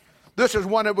 This is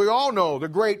one that we all know, the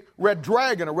great red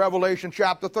dragon of Revelation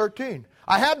chapter 13.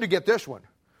 I had to get this one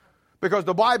because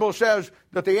the Bible says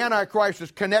that the Antichrist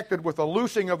is connected with the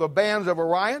loosing of the bands of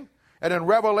Orion. And in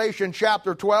Revelation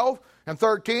chapter 12 and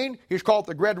 13, he's called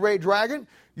the red dragon.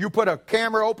 You put a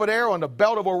camera open air on the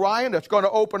belt of Orion that's going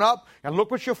to open up, and look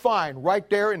what you find right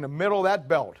there in the middle of that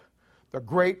belt. The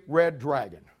great red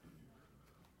dragon.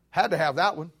 Had to have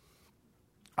that one.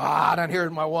 Then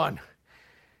here's my one.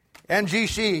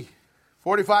 NGC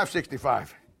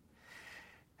 4565.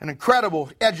 An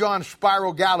incredible edge-on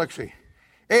spiral galaxy.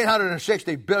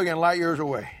 860 billion light years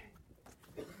away.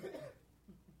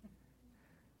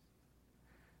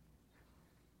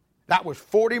 That was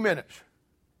 40 minutes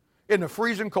in the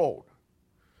freezing cold.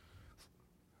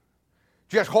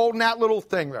 Just holding that little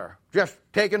thing there. Just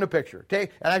taking the picture. And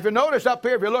if you notice up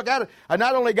here, if you look at it, I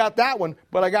not only got that one,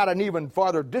 but I got an even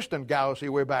farther distant galaxy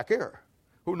way back here.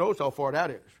 Who knows how far that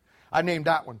is? I named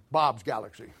that one Bob's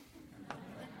Galaxy.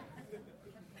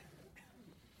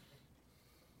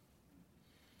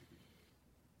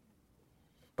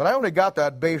 But I only got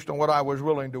that based on what I was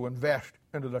willing to invest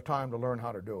into the time to learn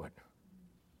how to do it.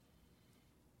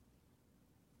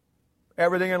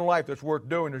 Everything in life that's worth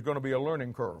doing is going to be a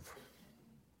learning curve.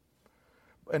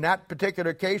 In that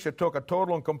particular case, it took a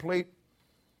total and complete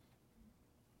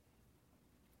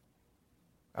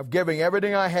of giving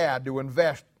everything I had to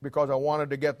invest because I wanted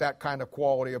to get that kind of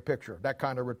quality of picture, that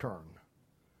kind of return.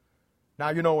 Now,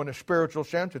 you know, in a spiritual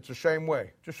sense, it's the same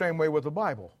way. It's the same way with the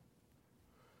Bible.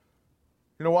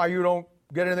 You know why you don't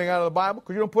get anything out of the Bible?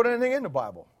 Because you don't put anything in the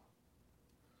Bible.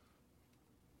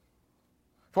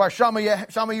 That's why some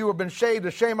of you have been saved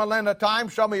the same amount of time.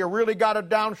 Some of you really got it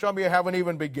down. Some of you haven't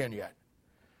even begun yet.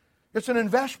 It's an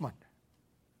investment.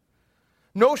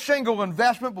 No single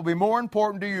investment will be more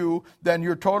important to you than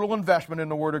your total investment in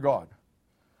the Word of God.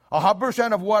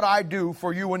 100% of what I do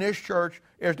for you in this church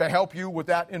is to help you with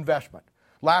that investment.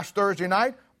 Last Thursday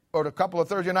night, or a couple of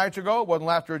Thursday nights ago, it wasn't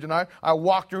last Thursday night, I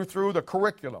walked you through the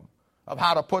curriculum of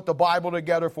how to put the Bible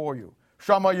together for you.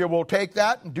 Some of you will take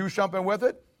that and do something with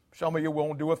it. Some of you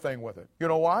won't do a thing with it. You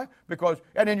know why?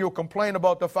 And then you'll complain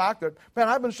about the fact that, man,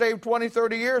 I've been saved 20,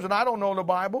 30 years and I don't know the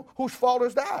Bible. Whose fault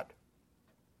is that?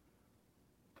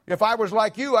 If I was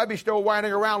like you, I'd be still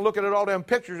winding around looking at all them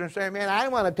pictures and saying, man, I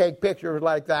want to take pictures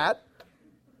like that.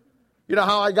 You know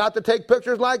how I got to take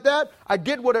pictures like that? I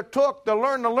did what it took to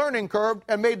learn the learning curve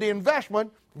and made the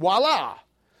investment. Voila.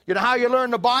 You know how you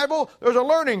learn the Bible? There's a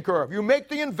learning curve. You make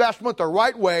the investment the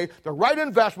right way, the right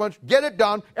investments, get it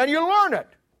done, and you learn it.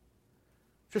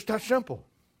 Just that simple.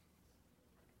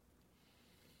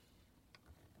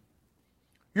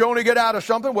 You only get out of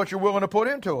something what you're willing to put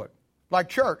into it. Like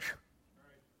church.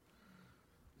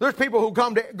 There's people who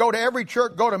go to every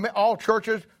church, go to all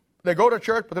churches. They go to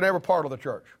church, but they're never part of the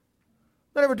church.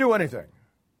 They never do anything.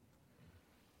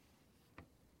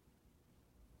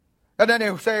 And then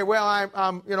they say, well,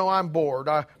 I'm bored.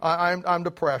 I'm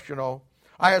depressed, you know.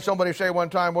 I had somebody say one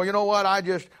time, well, you know what,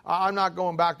 I'm not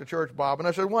going back to church, Bob. And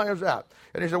I said, why is that?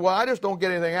 And he said, well, I just don't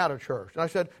get anything out of church. And I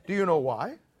said, do you know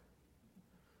why?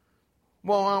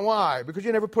 Well, why? Because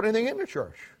you never put anything into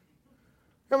church.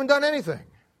 You haven't done anything.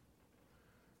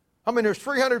 I mean, there's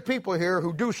 300 people here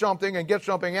who do something and get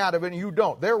something out of it, and you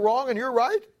don't. They're wrong and you're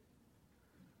right.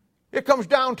 It comes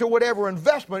down to whatever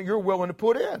investment you're willing to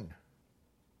put in.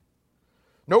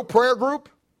 No prayer group,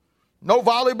 no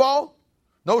volleyball,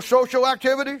 no social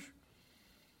activities,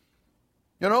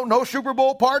 you know, no Super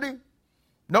Bowl party,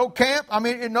 no camp. I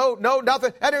mean, no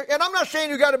nothing. And I'm not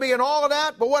saying you got to be in all of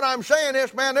that, but what I'm saying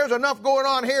is, man, there's enough going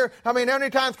on here. I mean,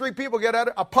 anytime 3 people get at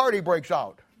it, a party breaks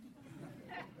out.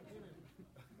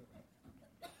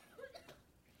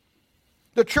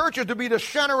 The church is to be the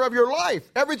center of your life.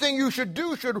 Everything you should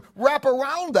do should wrap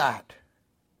around that.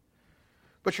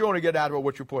 But you only get out of it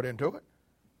what you put into it.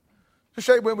 The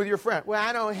same way with your friend. Well,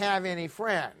 I don't have any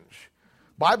friends.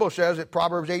 Bible says at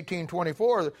Proverbs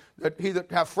 18:24 that he that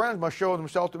have friends must show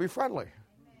themselves to be friendly.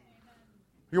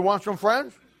 You want some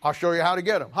friends? I'll show you how to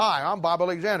get them. Hi, I'm Bob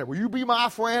Alexander. Will you be my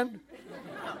friend?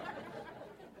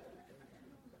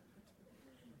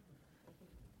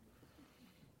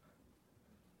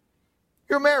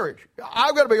 Your marriage.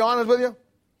 I've got to be honest with you.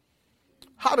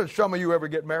 How did some of you ever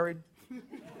get married?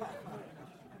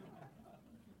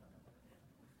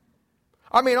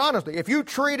 I mean, honestly, if you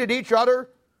treated each other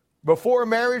before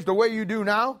marriage the way you do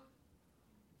now,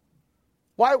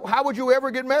 how would you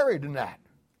ever get married in that?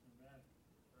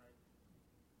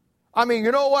 I mean,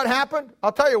 you know what happened?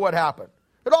 I'll tell you what happened.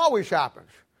 It always happens.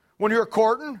 When you're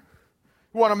courting,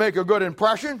 you want to make a good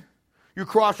impression. You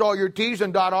cross all your T's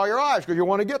and dot all your I's because you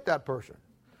want to get that person.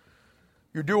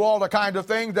 You do all the kinds of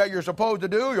things that you're supposed to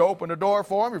do. You open the door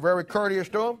for them. You're very courteous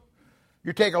to them.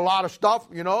 You take a lot of stuff,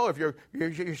 you know. If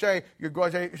you say,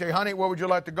 honey, where would you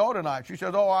like to go tonight? She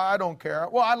says, oh, I don't care.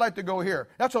 Well, I'd like to go here.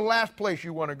 That's the last place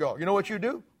you want to go. You know what you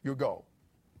do? You go.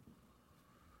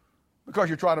 Because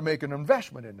you're trying to make an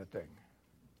investment in the thing.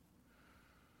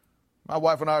 My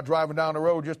wife and I were driving down the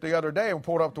road just the other day and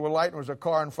pulled up to a light and there was a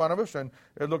car in front of us and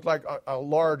it looked like a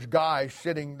large guy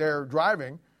sitting there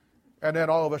driving. And then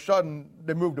all of a sudden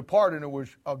they moved apart and it was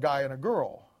a guy and a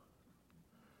girl.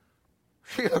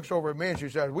 She looks over at me and she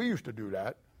says, we used to do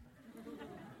that.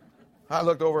 I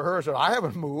looked over at her and said, I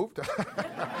haven't moved.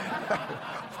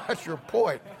 That's your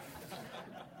point.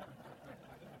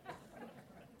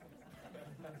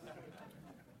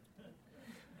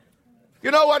 You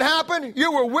know what happened?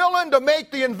 You were willing to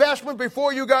make the investment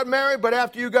before you got married, but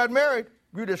after you got married,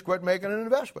 you just quit making an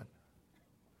investment.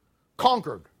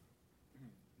 Conquered.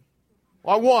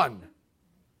 I won.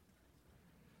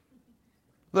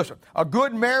 Listen, a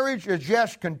good marriage is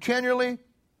just continually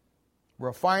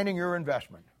refining your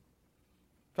investment.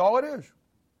 That's all it is.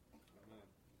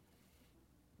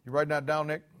 You writing that down,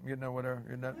 Nick? You know whatever.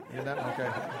 You know that?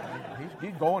 Okay.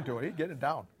 He's going to it. He's getting it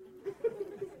down.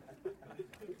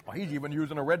 Well, he's even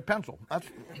using a red pencil.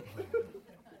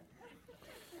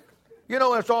 You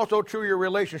know, it's also true your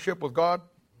relationship with God.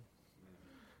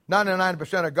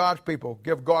 99% of God's people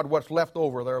give God what's left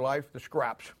over their life, the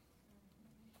scraps.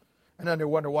 And then they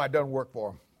wonder why it doesn't work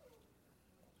for them.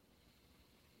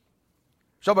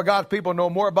 Some of God's people know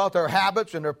more about their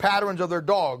habits and their patterns of their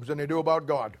dogs than they do about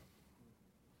God.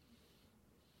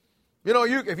 You know,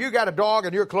 if you got a dog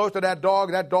and you're close to that dog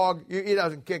he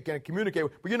can't communicate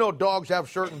with. But you know dogs have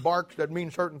certain barks that mean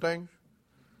certain things.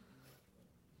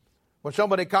 When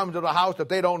somebody comes to the house that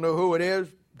they don't know who it is,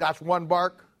 that's one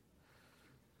bark.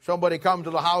 Somebody comes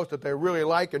to the house that they really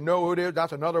like and know who it is,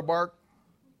 that's another bark.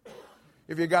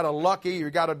 If you got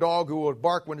a dog who will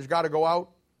bark when he's got to go out.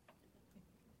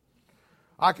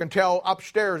 I can tell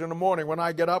upstairs in the morning when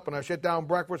I get up and I sit down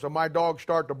breakfast and my dogs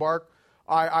start to bark.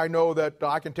 I know that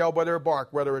I can tell by their bark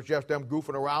whether it's just them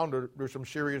goofing around or there's some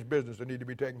serious business that need to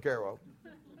be taken care of.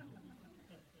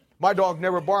 My dogs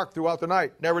never bark throughout the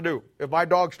night. Never do. If my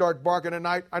dog starts barking at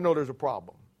night, I know there's a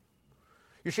problem.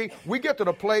 You see, we get to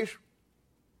the place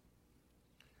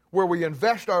where we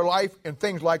invest our life in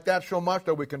things like that so much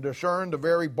that we can discern the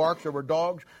very barks of our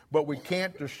dogs, but we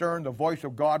can't discern the voice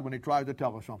of God when he tries to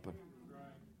tell us something.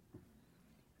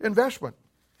 Investment.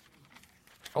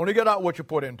 Only get out what you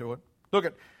put into it. Look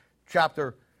at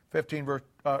chapter 14, verse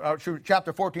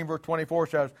 24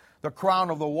 says, the crown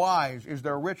of the wise is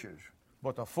their riches,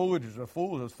 but the foolishness of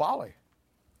fools is folly.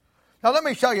 Now let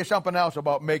me tell you something else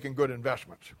about making good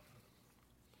investments.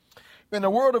 In the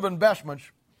world of investments,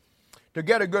 to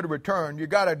get a good return, you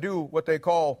got to do what they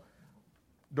call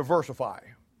diversify.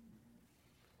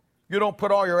 You don't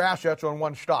put all your assets on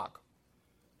one stock.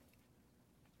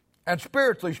 And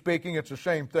spiritually speaking, it's the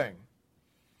same thing.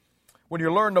 When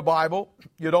you learn the Bible,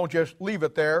 you don't just leave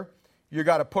it there. You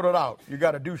got to put it out. You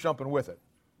got to do something with it.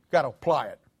 You got to apply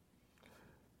it.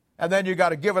 And then you got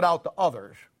to give it out to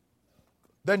others.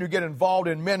 Then you get involved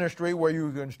in ministry where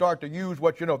you can start to use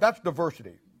what you know. That's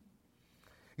diversity.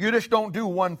 You just don't do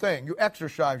one thing. You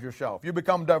exercise yourself. You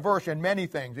become diverse in many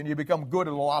things, and you become good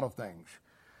at a lot of things.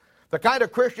 The kind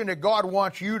of Christian that God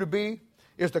wants you to be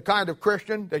is the kind of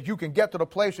Christian that you can get to the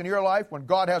place in your life when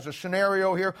God has a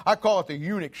scenario here. I call it the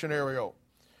eunuch scenario.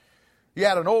 He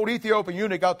had an old Ethiopian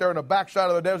eunuch out there in the backside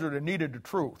of the desert that needed the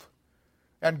truth.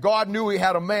 And God knew he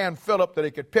had a man, Philip, that he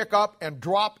could pick up and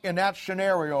drop in that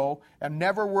scenario and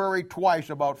never worry twice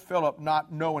about Philip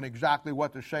not knowing exactly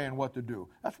what to say and what to do.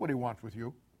 That's what he wants with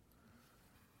you.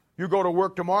 You go to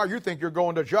work tomorrow, you think you're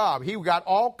going to a job. He got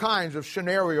all kinds of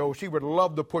scenarios he would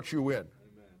love to put you in. Amen.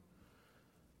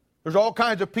 There's all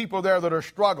kinds of people there that are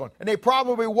struggling. And they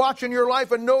probably watching your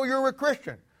life and know you're a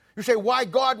Christian. You say, why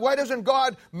doesn't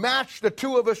God match the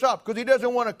two of us up? Because he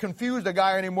doesn't want to confuse the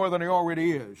guy any more than he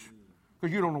already is.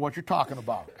 Because you don't know what you're talking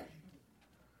about.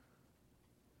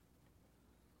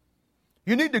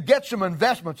 You need to get some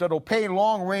investments that will pay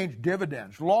long-range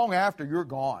dividends long after you're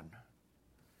gone.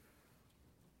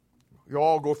 You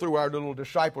all go through our little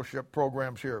discipleship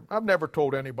programs here. I've never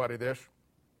told anybody this.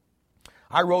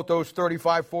 I wrote those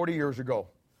 35, 40 years ago.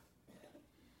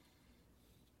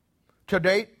 To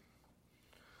date,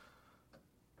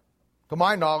 to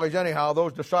my knowledge anyhow,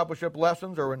 those discipleship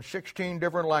lessons are in 16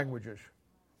 different languages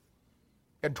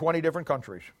in 20 different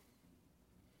countries.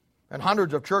 And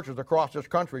hundreds of churches across this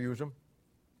country use them.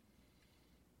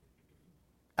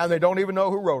 And they don't even know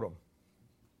who wrote them.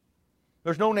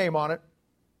 There's no name on it.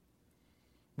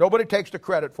 Nobody takes the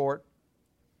credit for it.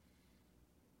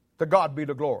 To God be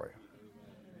the glory.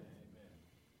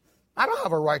 I don't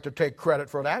have a right to take credit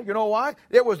for that. You know why?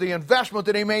 It was the investment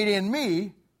that he made in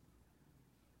me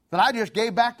that I just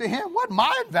gave back to him. It wasn't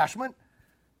my investment.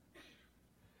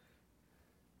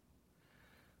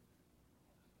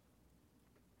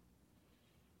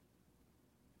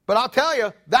 But I'll tell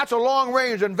you, that's a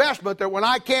long-range investment that when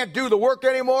I can't do the work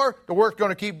anymore, the work's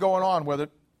going to keep going on with it.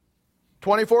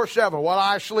 24/7 while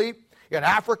I sleep in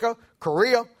Africa,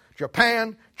 Korea,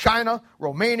 Japan, China,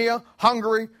 Romania,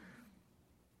 Hungary,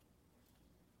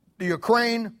 the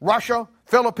Ukraine, Russia,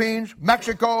 Philippines,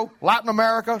 Mexico, Latin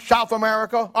America, South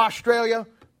America, Australia,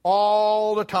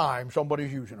 all the time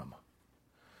somebody's using them.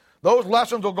 Those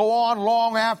lessons will go on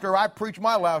long after I preach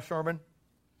my last sermon.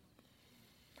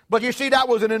 But you see, that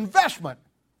was an investment.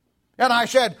 And I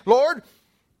said, Lord,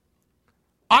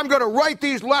 I'm going to write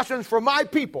these lessons for my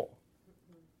people.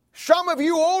 Some of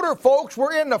you older folks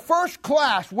were in the first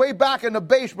class way back in the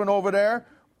basement over there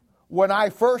when I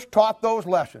first taught those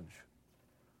lessons.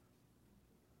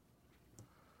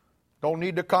 Don't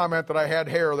need to comment that I had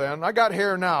hair then. I got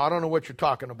hair now. I don't know what you're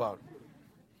talking about.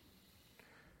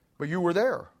 But you were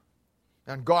there.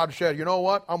 And God said, you know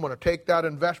what? I'm going to take that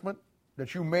investment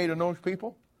that you made in those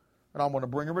people, and I'm going to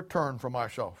bring a return for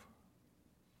myself.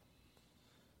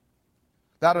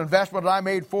 That investment that I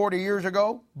made 40 years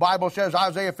ago, Bible says,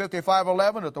 Isaiah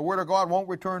 55:11, that the word of God won't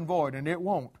return void, and it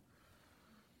won't.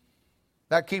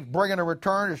 That keeps bringing a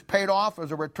return, is paid off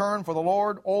as a return for the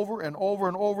Lord over and over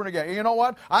and over and again. And you know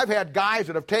what? I've had guys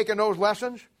that have taken those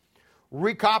lessons,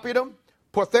 recopied them,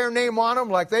 put their name on them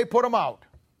like they put them out.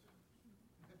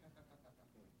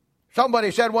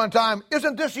 Somebody said one time,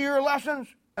 isn't this your lessons?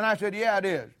 And I said, yeah, it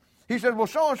is. He said, well,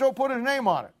 so-and-so put his name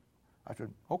on it. I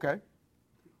said, okay.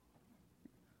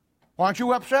 Aren't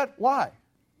you upset? Why?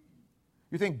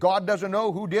 You think God doesn't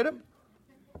know who did it?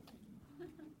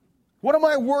 What am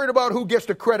I worried about who gets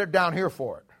the credit down here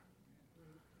for it?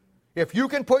 If you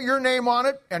can put your name on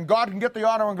it and God can get the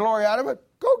honor and glory out of it,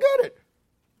 go get it.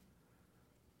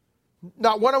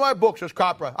 Now, one of my books is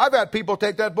copyright. I've had people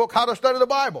take that book, How to Study the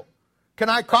Bible. Can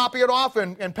I copy it off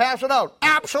and pass it out?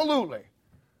 Absolutely.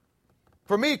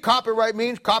 For me, copyright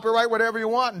means copyright whatever you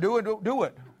want and do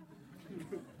it.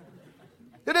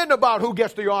 It isn't about who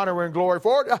gets the honor and glory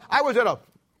for it. I was at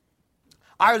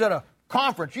a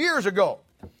conference years ago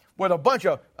with a bunch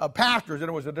of pastors, and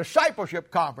it was a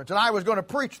discipleship conference, and I was going to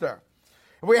preach there.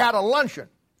 And we had a luncheon,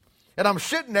 and I'm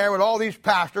sitting there with all these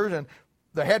pastors, and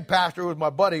the head pastor was my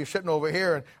buddy sitting over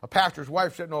here, and a pastor's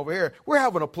wife sitting over here. We're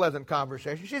having a pleasant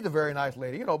conversation. She's a very nice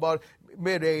lady, about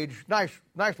mid-age,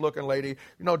 nice-looking lady,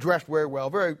 dressed very well,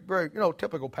 very, very,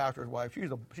 typical pastor's wife.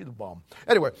 She's a bum.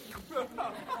 Anyway,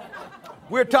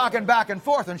 we're talking back and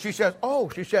forth, and she says,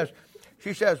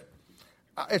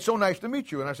 it's so nice to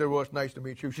meet you. And I said, well, it's nice to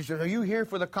meet you. She says, are you here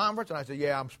for the conference? And I said,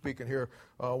 yeah, I'm speaking here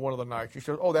one of the nights. She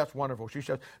says, oh, that's wonderful. She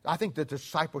says, I think that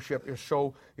discipleship is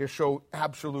so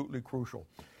absolutely crucial.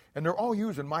 And they're all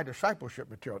using my discipleship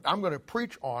material. I'm going to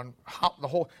preach on the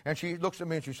whole. And she looks at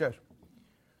me and she says,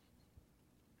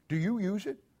 do you use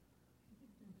it?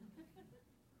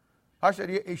 I said,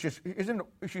 yeah. She says,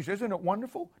 isn't it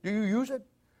wonderful? Do you use it?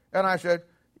 And I said,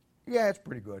 yeah, it's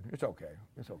pretty good. It's okay.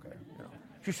 It's okay.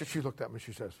 She looked at me.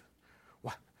 She says,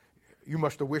 "What? You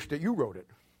must have wished that you wrote it."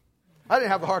 I didn't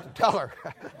have the heart to tell her.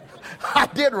 I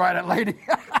did write it, lady.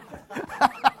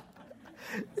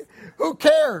 Who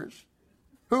cares?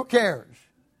 Who cares?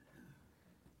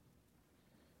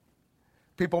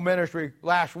 People ministry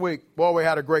last week. Boy, we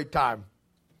had a great time.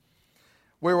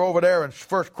 We were over there in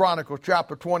 1 Chronicles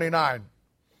chapter 29.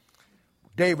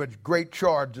 David's great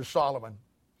charge to Solomon.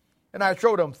 And I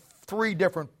showed him 3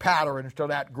 different patterns to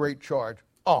that great charge.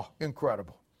 Oh,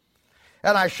 incredible.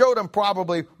 And I showed him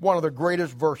probably one of the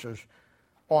greatest verses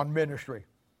on ministry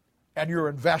and your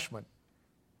investment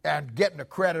and getting the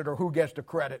credit or who gets the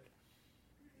credit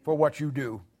for what you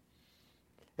do.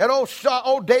 And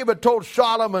old David told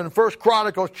Solomon in 1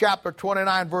 Chronicles chapter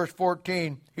 29, verse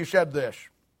 14, he said this.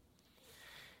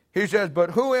 He says, but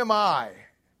who am I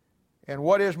and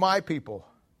what is my people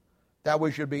that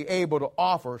we should be able to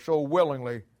offer so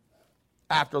willingly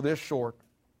after this sort?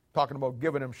 Talking about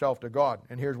giving himself to God.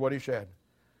 And here's what he said.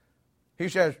 He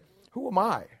says, who am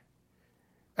I?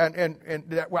 And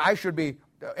that I should be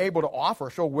able to offer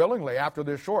so willingly after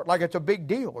this sort, like it's a big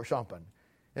deal or something.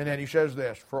 And then he says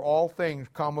this, for all things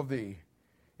come of thee,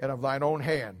 and of thine own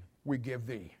hand we give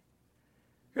thee.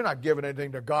 You're not giving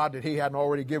anything to God that he hadn't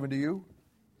already given to you.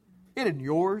 It isn't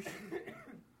yours.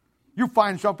 You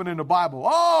find something in the Bible.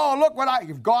 Oh, look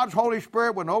if God's Holy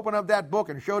Spirit wouldn't open up that book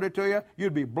and showed it to you,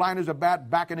 you'd be blind as a bat,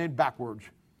 backing in backwards.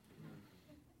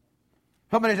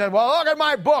 Somebody said, well, look at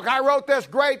my book. I wrote this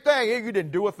great thing. You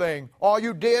didn't do a thing. All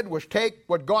you did was take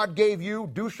what God gave you,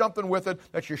 do something with it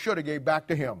that you should have gave back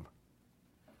to him.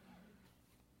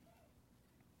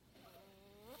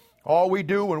 All we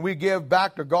do when we give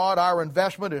back to God, our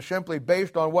investment is simply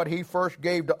based on what he first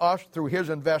gave to us through his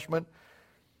investment.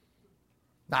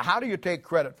 Now, how do you take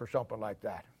credit for something like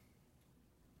that?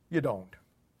 You don't.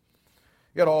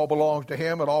 It all belongs to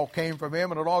him. It all came from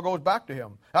him, and it all goes back to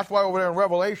him. That's why over there in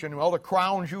Revelation, all the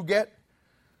crowns you get,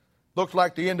 looks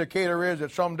like the indicator is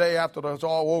that someday after it's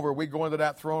all over, we go into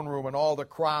that throne room, and all the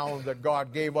crowns that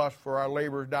God gave us for our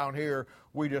labors down here,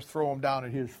 we just throw them down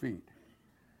at his feet.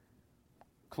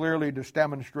 Clearly just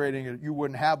demonstrating that you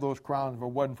wouldn't have those crowns if it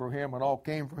wasn't for him. It all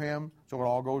came from him, so it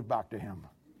all goes back to him.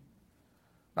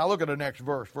 Now look at the next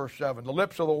verse, verse 7. The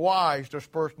lips of the wise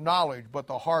disperse knowledge, but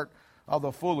the heart of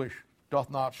the foolish doth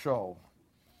not so.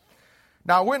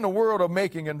 Now in the world of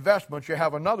making investments, you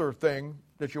have another thing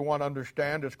that you want to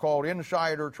understand. It's called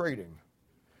insider trading.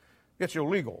 It's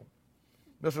illegal.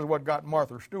 This is what got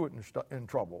Martha Stewart in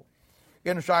trouble.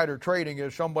 Insider trading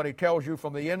is somebody tells you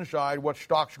from the inside what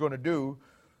stock's going to do,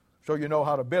 so you know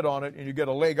how to bid on it, and you get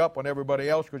a leg up on everybody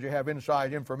else because you have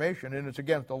inside information, and it's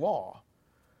against the law.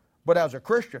 But as a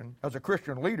Christian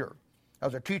leader,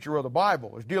 as a teacher of the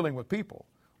Bible, as dealing with people,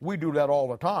 we do that all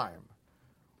the time.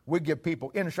 We give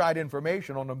people inside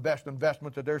information on the best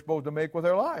investments that they're supposed to make with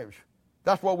their lives.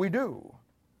 That's what we do.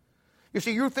 You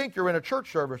see, you think you're in a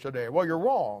church service today. Well, you're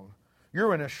wrong.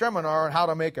 You're in a seminar on how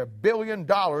to make $1 billion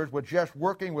with just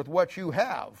working with what you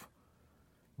have,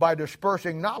 by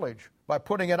dispersing knowledge, by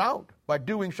putting it out, by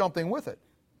doing something with it.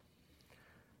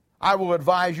 I will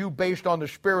advise you based on the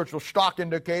spiritual stock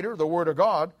indicator, the Word of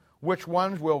God, which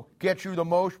ones will get you the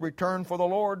most return for the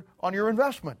Lord on your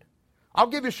investment. I'll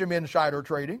give you some insider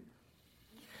trading.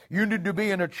 You need to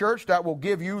be in a church that will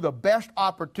give you the best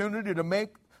opportunity to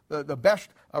make the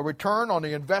best return on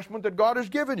the investment that God has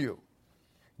given you.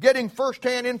 Getting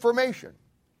firsthand information.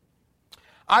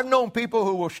 I've known people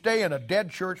who will stay in a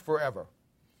dead church forever.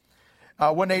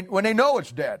 When they know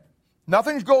it's dead.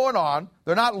 Nothing's going on.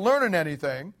 They're not learning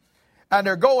anything. And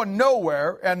they're going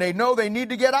nowhere, and they know they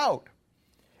need to get out.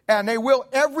 And they will,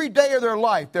 every day of their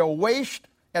life, they'll waste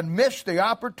and miss the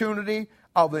opportunity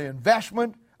of the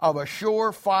investment of a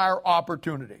surefire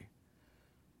opportunity.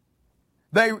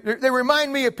 They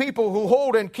remind me of people who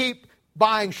hold and keep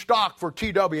buying stock for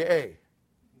TWA.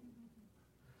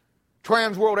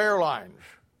 Trans World Airlines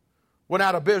went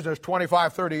out of business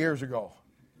 25, 30 years ago.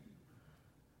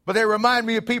 But they remind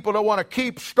me of people that want to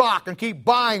keep stock and keep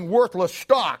buying worthless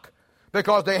stock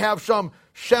because they have some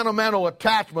sentimental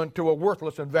attachment to a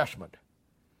worthless investment.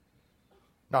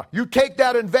 Now, you take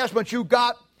that investment you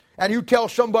got and you tell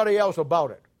somebody else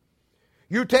about it.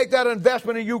 You take that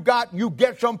investment and you got, and you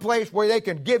get someplace where they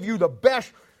can give you the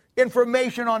best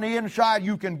information on the inside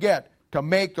you can get to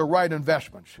make the right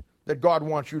investments that God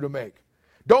wants you to make.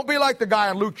 Don't be like the guy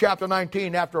in Luke chapter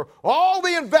 19. After all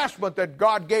the investment that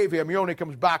God gave him, he only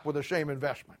comes back with the same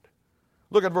investment.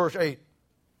 Look at verse 8.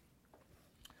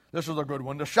 This is a good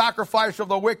one. The sacrifice of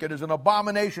the wicked is an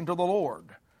abomination to the Lord,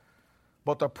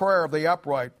 but the prayer of the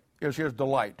upright is his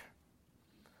delight.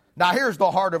 Now here's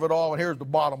the heart of it all, and here's the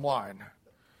bottom line.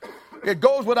 It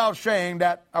goes without saying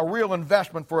that a real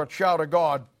investment for a child of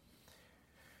God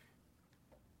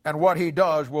and what he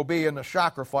does will be in the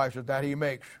sacrifices that he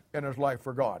makes in his life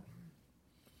for God.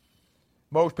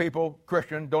 Most people,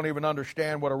 Christians, don't even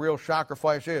understand what a real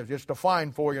sacrifice is. It's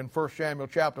defined for you in 1 Samuel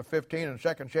chapter 15 and 2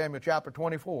 Samuel chapter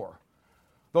 24.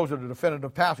 Those are the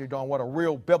definitive passage on what a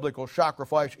real biblical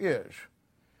sacrifice is.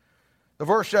 The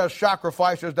verse says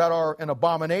sacrifices that are an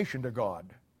abomination to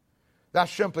God.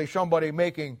 That's simply somebody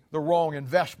making the wrong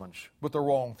investments with the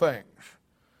wrong things.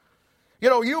 You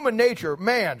know, human nature,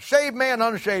 man, saved man,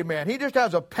 unsaved man, he just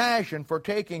has a passion for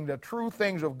taking the true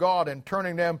things of God and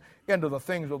turning them into the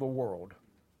things of the world.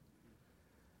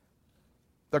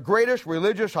 The greatest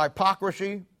religious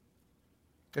hypocrisy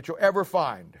that you'll ever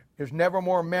find is never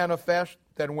more manifest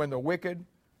than when the wicked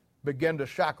begin to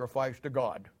sacrifice to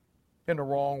God in the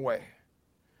wrong way.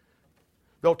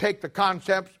 They'll take the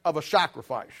concepts of a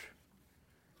sacrifice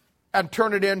and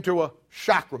turn it into a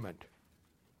sacrament.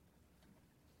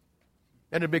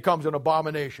 And it becomes an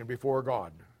abomination before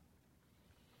God.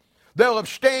 They'll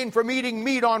abstain from eating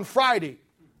meat on Friday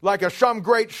like some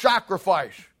great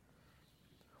sacrifice,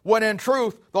 when in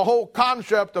truth, the whole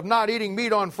concept of not eating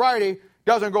meat on Friday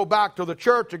doesn't go back to the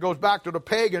church. It goes back to the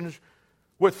pagans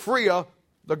with Freya,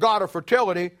 the god of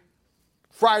fertility.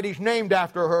 Friday's named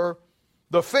after her.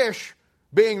 The fish,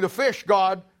 being the fish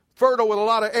god, fertile with a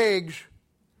lot of eggs,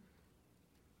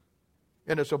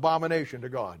 and it's abomination to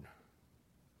God.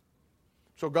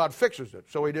 So God fixes it.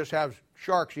 So he just has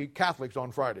sharks eat Catholics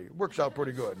on Friday. It works out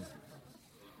pretty good.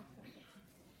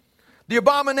 The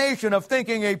abomination of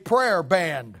thinking a prayer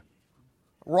band,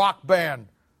 rock band,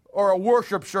 or a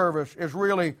worship service is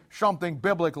really something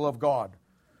biblical of God.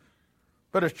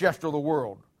 But it's just of the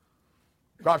world.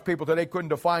 God's people today couldn't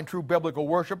define true biblical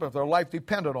worship if their life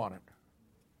depended on it.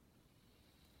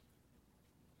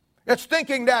 It's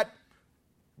thinking that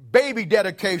baby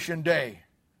dedication day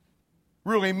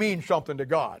really means something to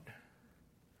God.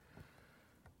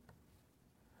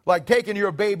 Like taking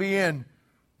your baby in,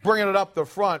 bringing it up the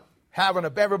front, having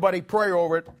everybody pray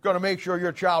over it, going to make sure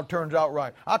your child turns out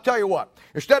right. I'll tell you what,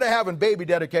 instead of having baby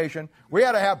dedication, we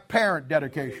ought to have parent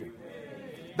dedication.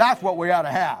 That's what we ought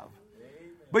to have.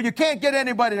 But you can't get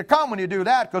anybody to come when you do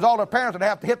that, because all the parents would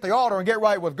have to hit the altar and get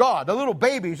right with God. The little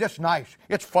babies, it's nice.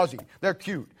 It's fuzzy. They're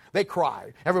cute. They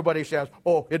cry. Everybody says,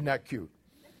 oh, isn't that cute?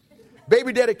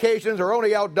 Baby dedications are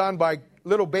only outdone by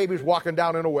little babies walking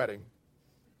down in a wedding.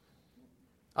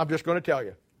 I'm just going to tell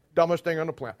you. Dumbest thing on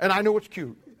the planet. And I know it's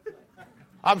cute.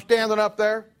 I'm standing up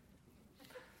there.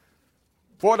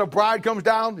 Before the bride comes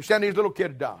down, they send these little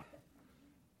kids down.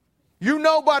 You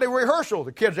know by the rehearsal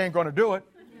the kids ain't going to do it.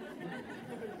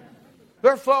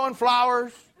 They're throwing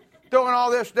flowers, doing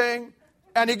all this thing.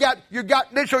 And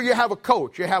so you have a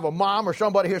coach, you have a mom or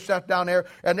somebody who sat down there,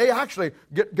 and they actually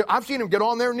I've seen them get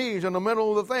on their knees in the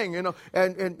middle of the thing, you know,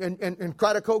 and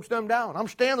try to coax them down. I'm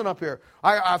standing up here.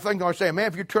 I think I say, man,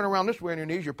 if you turn around this way on your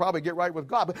knees, you'll probably get right with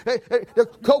God. But hey, they're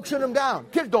coaxing them down.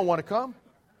 Kids don't want to come.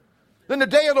 Then the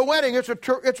day of the wedding, it's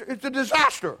a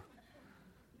disaster.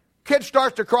 Kid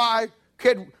starts to cry.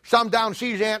 Kid, some down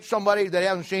sees somebody that he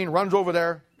hasn't seen, runs over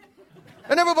there,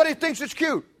 and everybody thinks it's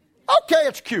cute. Okay,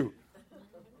 it's cute.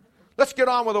 Let's get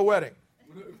on with the wedding.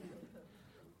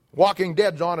 Walking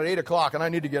Dead's on at 8 o'clock, and I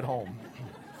need to get home.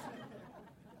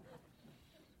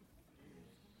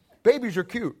 Babies are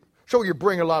cute, so you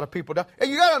bring a lot of people down. And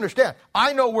you got to understand,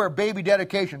 I know where baby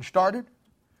dedication started.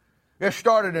 It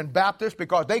started in Baptists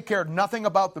because they cared nothing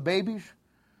about the babies.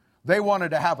 They wanted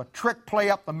to have a trick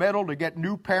play up the middle to get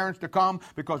new parents to come,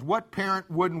 because what parent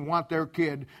wouldn't want their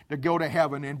kid to go to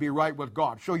heaven and be right with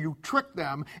God? So you trick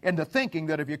them into thinking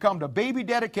that if you come to baby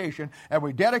dedication and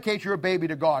we dedicate your baby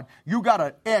to God, you got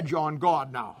an edge on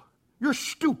God now. You're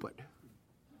stupid.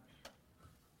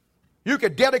 You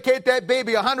could dedicate that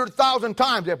baby 100,000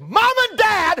 times. If mom and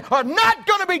dad are not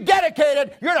going to be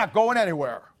dedicated, you're not going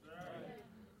anywhere.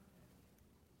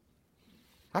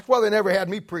 That's why they never had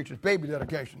me preach as baby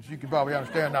dedications. You can probably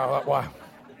understand now why.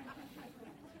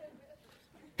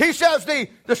 He says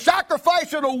the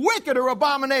sacrifice of the wicked are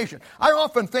abomination. I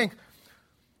often think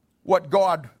what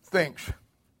God thinks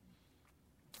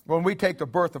when we take the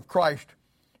birth of Christ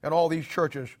and all these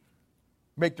churches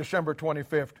make December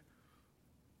 25th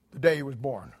the day he was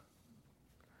born.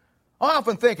 I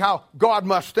often think how God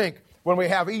must think when we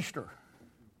have Easter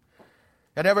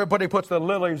and everybody puts the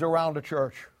lilies around the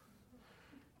church.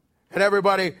 And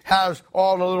everybody has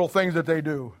all the little things that they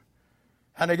do.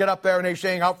 And they get up there and they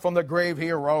sing, "Out from the grave he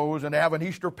arose," and they have an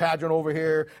Easter pageant over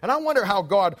here. And I wonder how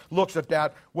God looks at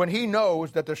that when he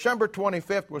knows that December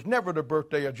 25th was never the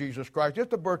birthday of Jesus Christ.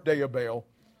 It's the birthday of Baal.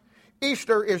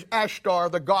 Easter is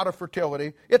Ashtar, the god of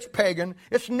fertility. It's pagan.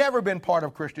 It's never been part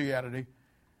of Christianity.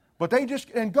 But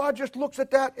God just looks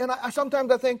at that, and sometimes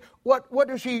I think, what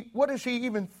does he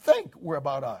even think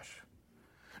about us?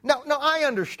 Now I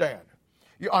understand.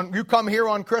 You come here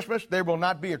on Christmas, there will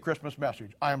not be a Christmas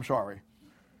message. I am sorry.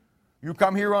 You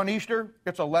come here on Easter,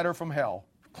 it's a letter from hell.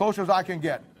 Close as I can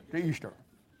get to Easter.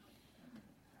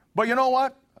 But you know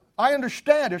what? I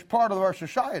understand it's part of our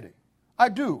society. I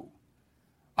do.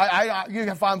 You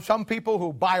can find some people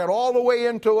who buy it all the way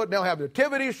into it. They'll have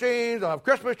nativity scenes. They'll have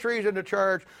Christmas trees in the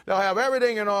church. They'll have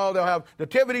everything and all. They'll have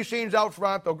nativity scenes out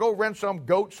front. They'll go rent some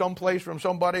goat someplace from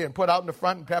somebody and put out in the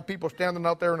front and have people standing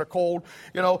out there in the cold,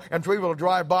 and people will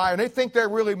drive by. And they think they're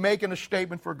really making a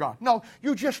statement for God. No,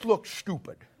 you just look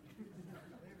stupid.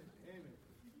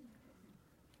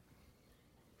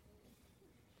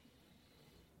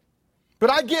 But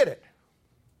I get it.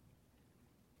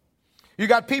 You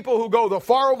got people who go the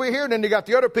far over here, and then you got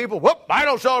the other people, I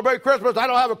don't celebrate Christmas, I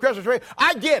don't have a Christmas tree.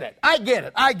 I get it.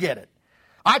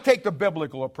 I take the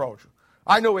biblical approach.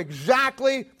 I know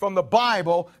exactly from the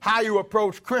Bible how you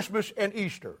approach Christmas and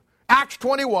Easter. Acts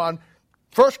 21,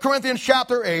 1 Corinthians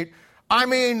chapter 8. I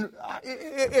mean,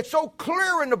 it's so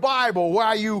clear in the Bible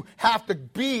why you have to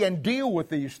be and deal with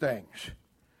these things.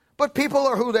 But people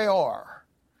are who they are.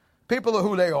 People are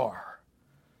who they are.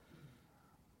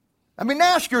 I mean,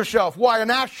 ask yourself why in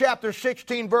Acts chapter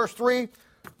 16, verse 3,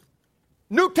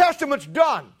 New Testament's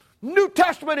done. New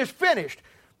Testament is finished.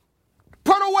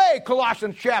 Put away,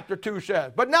 Colossians chapter 2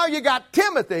 says. But now you got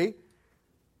Timothy,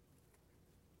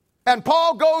 and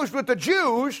Paul goes with the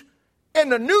Jews in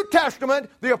the New Testament,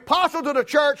 the apostles of the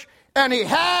church, and he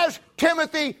has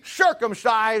Timothy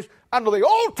circumcised under the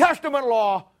Old Testament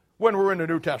law when we're in the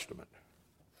New Testament.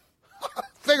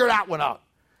 Figure that one out.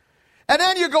 And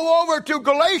then you go over to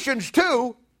Galatians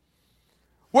 2,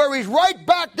 where he's right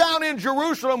back down in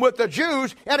Jerusalem with the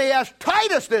Jews, and he has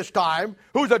Titus this time,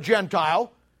 who's a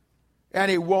Gentile, and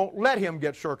he won't let him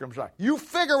get circumcised. You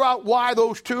figure out why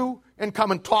those two and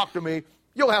come and talk to me.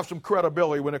 You'll have some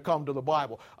credibility when it comes to the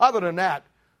Bible. Other than that,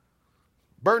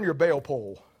 burn your Baal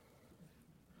pole.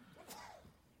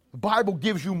 The Bible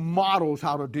gives you models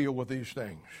how to deal with these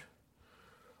things.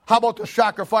 How about the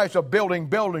sacrifice of building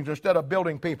buildings instead of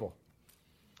building people?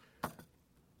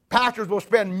 Pastors will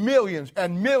spend millions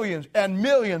and millions and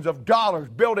millions of dollars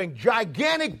building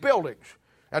gigantic buildings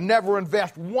and never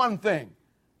invest one thing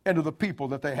into the people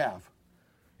that they have.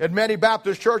 In many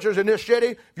Baptist churches in this city,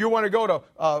 if you want to go to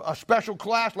a special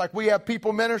class like we have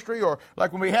people ministry or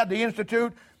like when we had the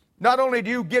Institute, not only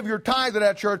do you give your tithe to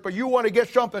that church, but you want to get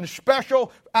something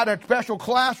special at a special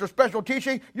class or special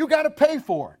teaching, you got to pay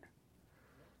for it.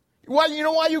 Why? You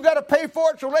know why you got to pay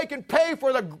for it? So they can pay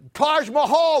for the Taj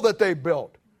Mahal that they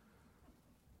built.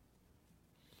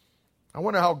 I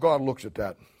wonder how God looks at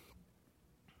that.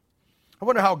 I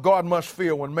wonder how God must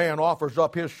feel when man offers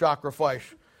up his sacrifice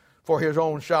for his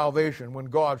own salvation when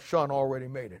God's Son already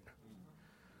made it.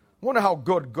 I wonder how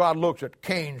good God looks at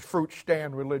Cain's fruit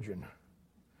stand religion.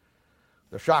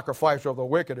 The sacrifice of the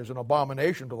wicked is an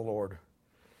abomination to the Lord.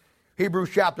 Hebrews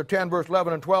chapter 10, verse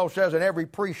 11 and 12 says, "And every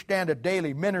priest standeth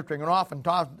daily ministering and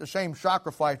oftentimes the same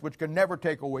sacrifice which can never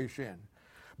take away sin.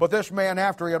 But this man,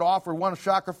 after he had offered one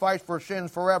sacrifice for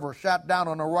sins forever, sat down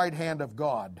on the right hand of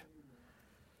God."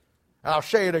 And I'll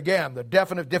say it again. The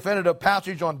definitive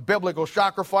passage on biblical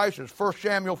sacrifice is 1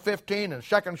 Samuel 15 and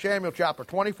 2 Samuel chapter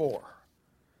 24.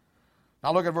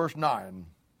 Now look at verse 9.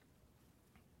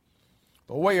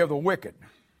 "The way of the wicked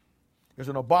is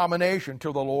an abomination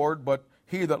to the Lord, but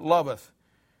he that loveth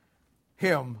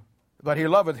him, but he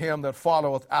loveth him that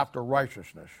followeth after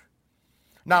righteousness.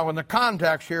 Now, in the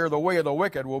context here, the way of the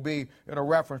wicked will be in a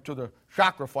reference to the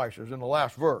sacrifices in the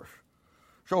last verse.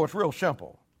 So it's real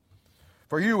simple.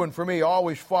 For you and for me,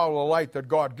 always follow the light that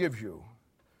God gives you.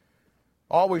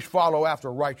 Always follow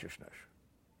after righteousness.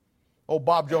 Old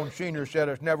Bob Jones Sr. said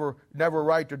it's never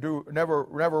right to do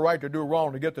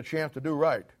wrong to get the chance to do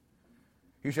right.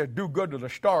 He said, do good till the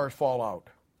stars fall out.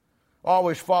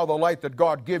 Always follow the light that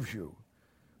God gives you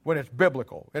when it's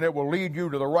biblical, and it will lead you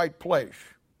to the right place.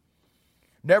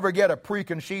 Never get a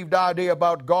preconceived idea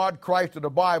about God, Christ, or the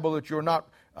Bible that you're not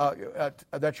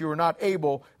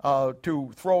able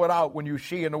to throw it out when you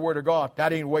see in the Word of God.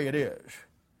 That ain't the way it is.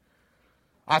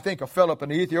 I think of Philip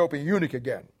and the Ethiopian eunuch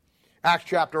again. Acts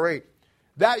chapter 8.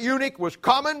 That eunuch was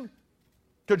coming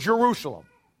to Jerusalem.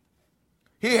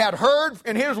 He had heard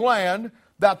in his land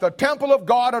that the temple of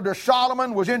God under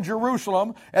Solomon was in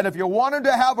Jerusalem, and if you wanted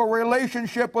to have a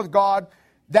relationship with God,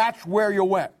 that's where you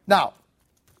went. Now,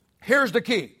 here's the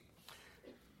key.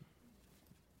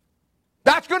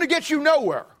 That's going to get you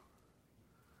nowhere.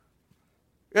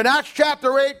 In Acts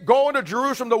chapter 8, going to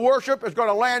Jerusalem to worship is going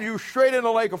to land you straight in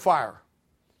the lake of fire.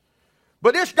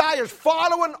 But this guy is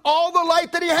following all the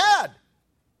light that he had.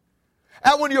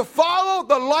 And when you follow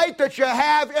the light that you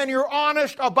have and you're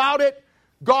honest about it,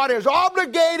 God is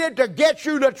obligated to get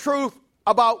you the truth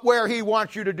about where he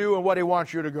wants you to do and what he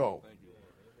wants you to go.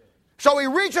 So he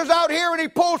reaches out here and he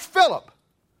pulls Philip.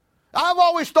 I've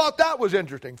always thought that was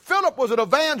interesting. Philip was an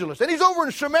evangelist, and he's over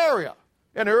in Samaria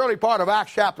in the early part of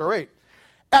Acts chapter 8.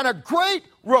 And a great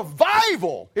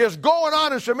revival is going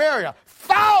on in Samaria.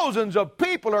 Thousands of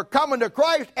people are coming to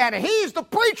Christ, and he's the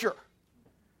preacher.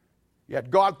 Yet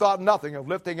God thought nothing of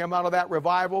lifting him out of that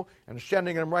revival and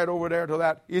sending him right over there to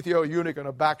that Ethiopian eunuch on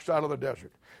the backside of the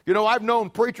desert. You know, I've known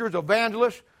preachers,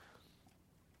 evangelists,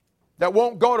 that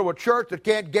won't go to a church that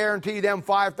can't guarantee them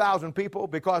 5,000 people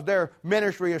because their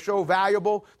ministry is so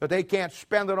valuable that they can't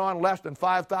spend it on less than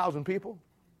 5,000 people.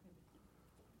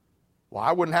 Well,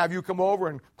 I wouldn't have you come over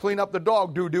and clean up the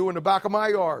dog doo-doo in the back of my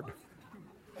yard.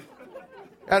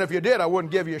 And if you did, I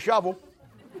wouldn't give you a shovel.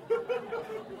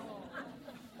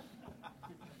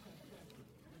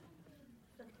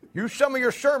 Use some of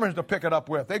your sermons to pick it up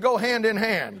with. They go hand in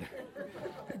hand.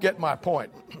 You get my point.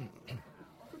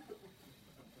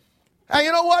 And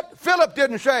you know what? Philip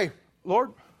didn't say,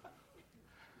 Lord,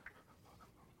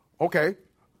 okay,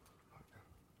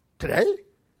 today?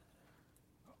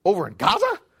 Over in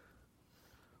Gaza?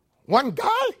 One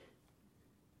guy?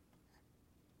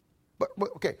 But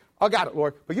okay, I got it,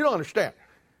 Lord. But you don't understand.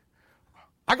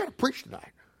 I got to preach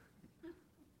tonight.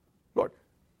 Lord,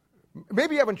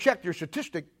 maybe you haven't checked your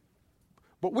statistic,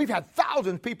 but we've had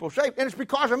thousands of people saved, and it's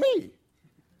because of me.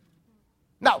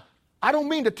 Now, I don't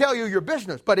mean to tell you your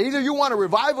business, but either you want a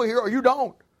revival here or you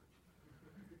don't.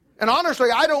 And honestly,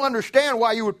 I don't understand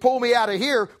why you would pull me out of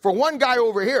here for one guy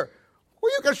over here.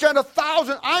 Well, you can send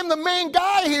 1,000. I'm the main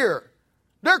guy here.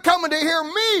 They're coming to hear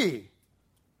me.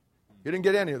 You didn't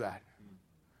get any of that.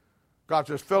 God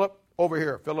says, Philip, over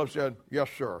here. Philip said, yes,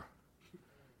 sir.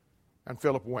 And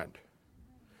Philip went.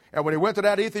 And when he went to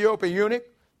that Ethiopian eunuch,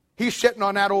 he's sitting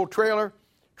on that old trailer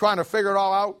trying to figure it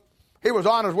all out. He was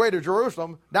on his way to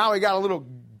Jerusalem. Now he got a little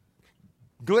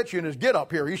glitch in his get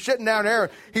up here. He's sitting down there.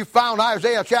 He found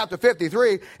Isaiah chapter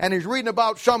 53, and he's reading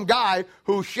about some guy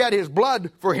who shed his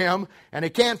blood for him, and he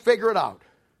can't figure it out.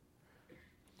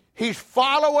 He's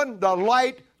following the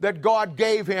light that God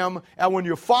gave him, and when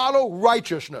you follow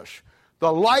righteousness,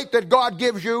 the light that God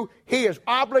gives you, he is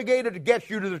obligated to get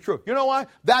you to the truth. You know why?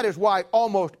 That is why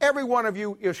almost every one of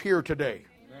you is here today.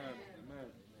 Amen.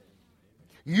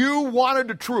 You wanted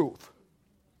the truth.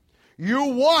 You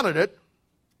wanted it.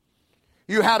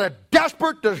 You had a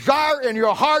desperate desire in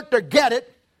your heart to get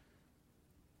it.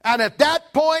 And at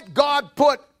that point, God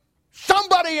put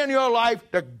somebody in your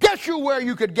life to get you where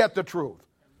you could get the truth.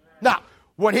 Now,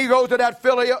 when he goes to that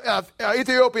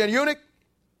Ethiopian eunuch,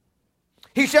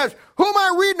 he says, who am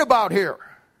I reading about here?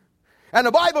 And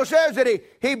the Bible says that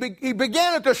he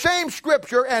began at the same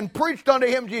scripture and preached unto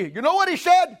him Jesus. You know what he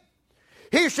said?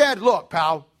 He said, look,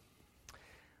 pal,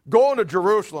 going to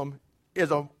Jerusalem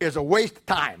is a waste of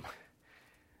time.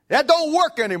 That don't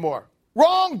work anymore.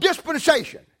 Wrong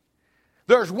dispensation.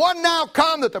 There's one now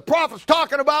come that the prophet's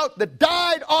talking about that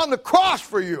died on the cross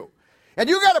for you. And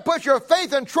you got to put your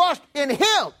faith and trust in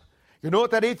him. You know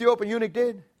what that Ethiopian eunuch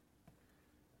did?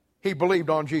 He believed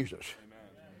on Jesus. Amen.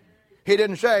 He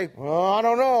didn't say, well, I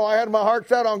don't know. I had my heart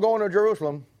set on going to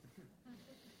Jerusalem.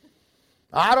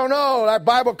 I don't know. That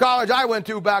Bible college I went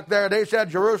to back there, they said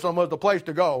Jerusalem was the place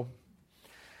to go.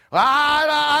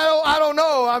 I don't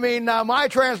know. I mean, my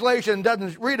translation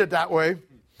doesn't read it that way.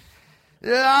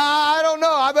 Yeah, I don't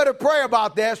know. I better pray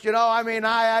about this. You know, I mean,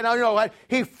 I don't know.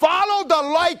 He followed the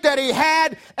light that he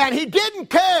had, and he didn't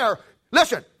care.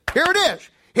 Listen, here it is.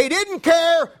 He didn't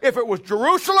care if it was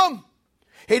Jerusalem.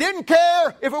 He didn't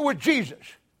care if it was Jesus.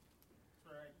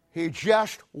 He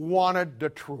just wanted the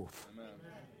truth.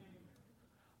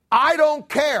 I don't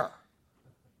care.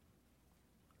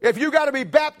 If you got to be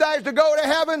baptized to go to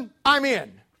heaven, I'm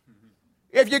in.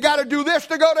 If you got to do this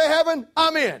to go to heaven,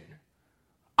 I'm in.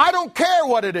 I don't care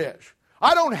what it is.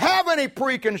 I don't have any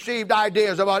preconceived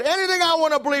ideas about anything I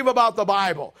want to believe about the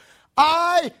Bible.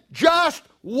 I just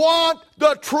want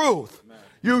the truth. Amen.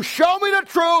 You show me the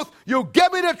truth, you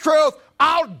give me the truth,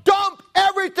 I'll dump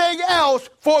everything else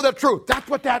for the truth. That's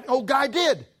what that old guy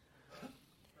did.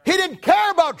 He didn't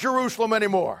care about Jerusalem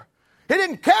anymore. He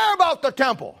didn't care about the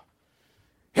temple.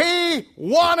 He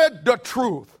wanted the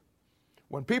truth.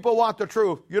 When people want the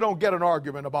truth, you don't get an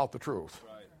argument about the truth.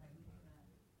 Right.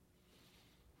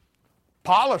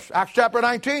 Apollos, Acts chapter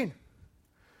 19.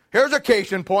 Here's a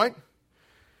case in point.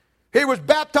 He was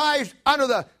baptized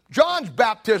under John's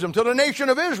baptism to the nation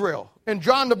of Israel in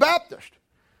John the Baptist.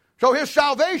 So his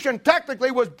salvation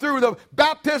technically was through the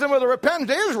baptism of the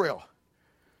repentance to Israel.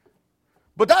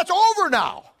 But that's over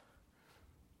now.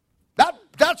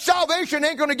 That salvation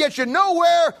ain't going to get you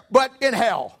nowhere but in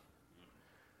hell.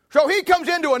 So he comes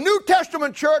into a New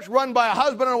Testament church run by a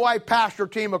husband and wife pastor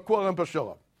team, Aquila and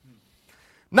Priscilla.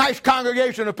 Nice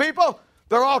congregation of people.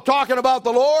 They're all talking about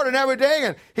the Lord and everything.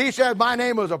 And he said, my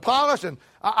name is Apollos, and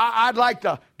I'd like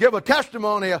to give a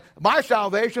testimony of my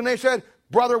salvation. They said,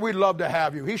 brother, we'd love to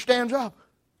have you. He stands up.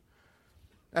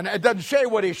 And it doesn't say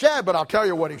what he said, but I'll tell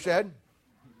you what he said.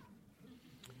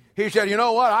 He said, you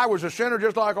know what? I was a sinner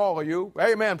just like all of you.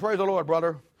 Amen. Praise the Lord,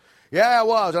 brother. Yeah, I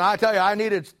was. And I tell you, I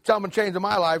needed something changed in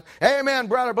my life. Amen,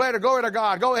 brother Blader. Glory to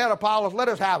God. Go ahead, Apollos. Let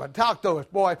us have it. Talk to us,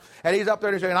 boy. And he's up there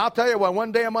and he's saying, I'll tell you what,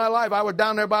 one day in my life, I was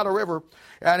down there by the river.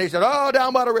 And he said, oh,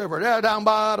 down by the river. Yeah, down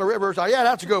by the river. So, yeah,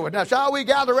 that's a good one. Now, shall we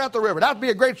gather at the river? That'd be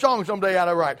a great song someday out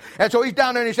of right. And so he's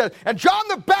down there and he says, and John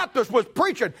the Baptist was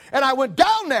preaching. And I went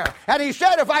down there. And he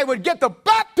said, if I would get the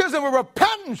baptism of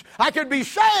repentance, I could be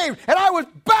saved. And I was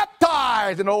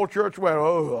baptized. And the old church went,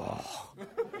 oh.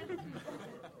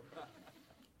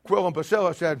 Aquila and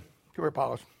Priscilla said, come here,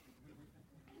 Apollos.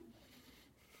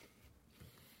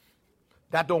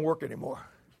 That don't work anymore.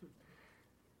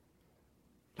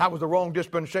 That was the wrong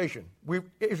dispensation.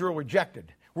 Israel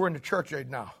rejected. We're in the church age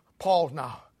now. Paul's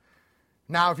now.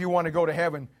 Now if you want to go to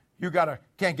heaven, you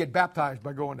can't get baptized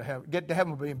by going to heaven. Get to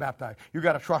heaven by being baptized. You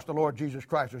got to trust the Lord Jesus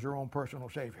Christ as your own personal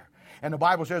Savior. And the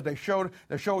Bible says they showed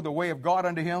the way of God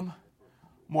unto him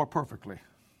more perfectly.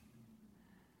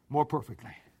 More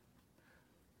perfectly.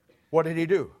 What did he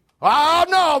do? Oh,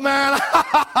 no, man.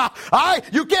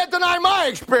 You can't deny my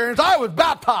experience. I was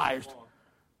baptized.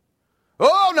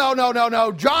 Oh,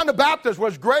 no. John the Baptist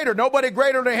was greater. Nobody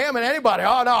greater than him and anybody.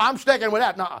 Oh, no, I'm sticking with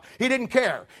that. No, he didn't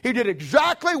care. He did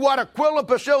exactly what Aquila and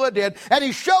Priscilla did, and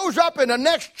he shows up in the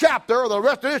next chapter, or the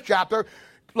rest of this chapter,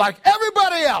 like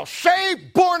everybody else,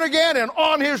 saved, born again, and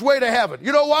on his way to heaven.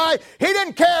 You know why? He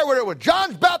didn't care whether it was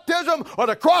John's baptism or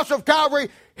the cross of Calvary.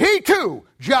 He, too,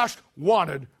 just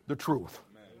wanted the truth.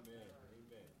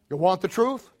 You want the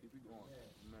truth?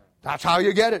 That's how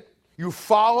you get it. You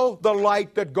follow the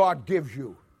light that God gives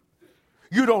you.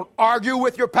 You don't argue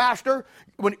with your pastor.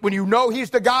 When you know he's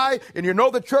the guy, and you know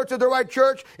the church is the right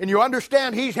church, and you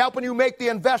understand he's helping you make the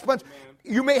investments,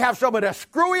 you may have some of the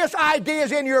screwiest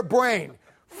ideas in your brain.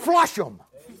 Flush them.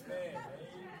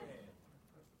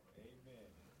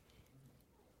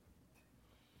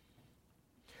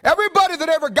 Everybody that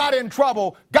ever got in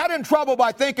trouble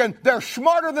by thinking they're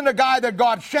smarter than the guy that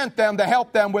God sent them to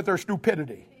help them with their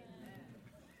stupidity.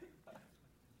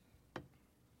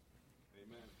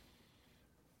 Amen.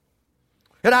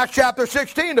 In Acts chapter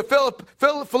 16,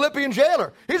 the Philippian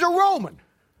jailer, he's a Roman.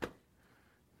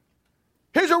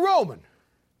 He's a Roman.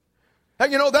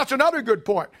 And you know, that's another good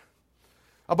point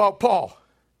about Paul.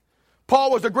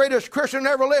 Paul was the greatest Christian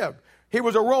that ever lived. He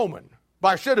was a Roman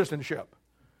by citizenship.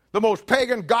 The most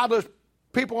pagan, godless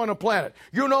people on the planet.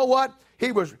 You know what? He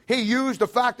used the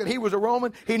fact that he was a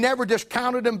Roman. He never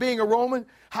discounted him being a Roman.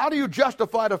 How do you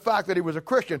justify the fact that he was a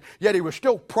Christian, yet he was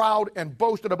still proud and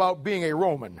boasted about being a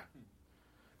Roman?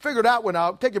 Figure that one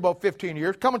out. Take you about 15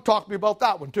 years. Come and talk to me about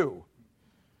that one too.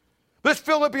 This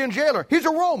Philippian jailer, he's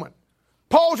a Roman.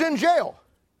 Paul's in jail.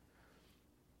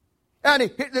 And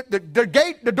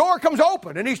the door comes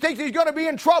open, and he thinks he's going to be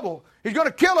in trouble. He's going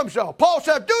to kill himself. Paul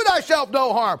says, do thyself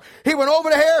no harm. He went over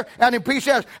to here, and he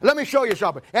says, let me show you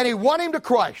something. And he won him to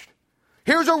Christ.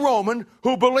 Here's a Roman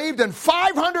who believed in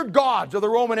 500 gods of the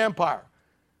Roman Empire.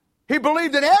 He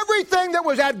believed in everything that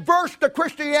was adverse to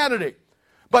Christianity.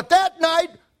 But that night,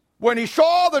 when he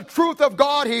saw the truth of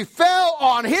God, he fell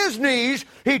on his knees.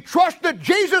 He trusted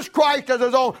Jesus Christ as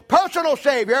his own personal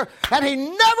Savior, and he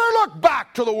never looked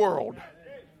back to the world.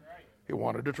 He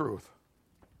wanted the truth.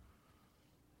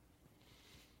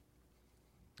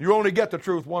 You only get the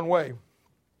truth one way.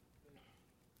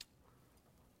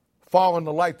 Following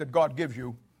the light that God gives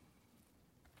you.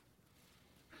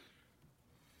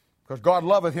 Because God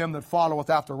loveth him that followeth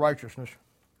after righteousness.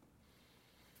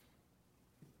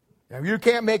 Now, you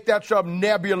can't make that some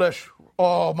nebulous,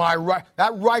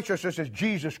 that righteousness is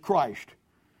Jesus Christ.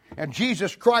 And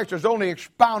Jesus Christ is only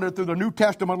expounded through the New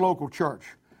Testament local church.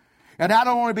 And that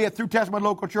will only be a New Testament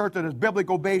local church that is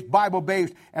biblical-based,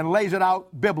 Bible-based, and lays it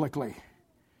out biblically.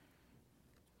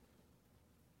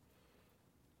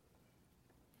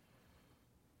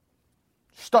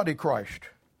 Study Christ.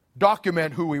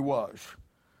 Document who he was.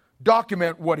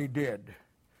 Document what he did.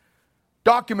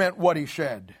 Document what he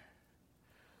said.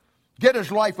 Get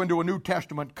his life into a New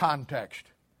Testament context.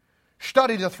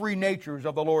 Study the three natures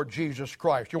of the Lord Jesus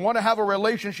Christ. You want to have a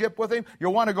relationship with him? You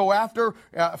want to go after,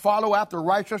 follow after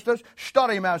righteousness?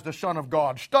 Study him as the Son of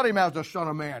God. Study him as the Son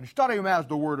of Man. Study him as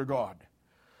the Word of God.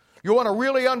 You want to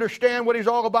really understand what he's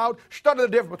all about? Study the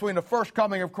difference between the first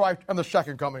coming of Christ and the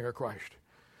second coming of Christ.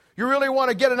 You really want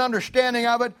to get an understanding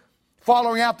of it?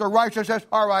 Following after righteousness?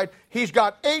 All right, he's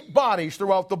got 8 bodies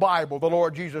throughout the Bible, the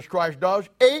Lord Jesus Christ does.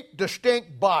 8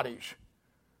 distinct bodies.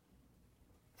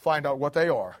 Find out what they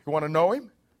are. You want to know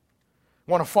him?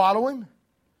 Want to follow him?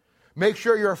 Make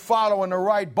sure you're following the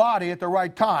right body at the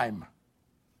right time.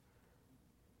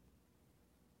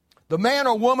 The man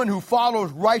or woman who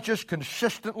follows righteous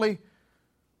consistently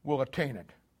will attain it.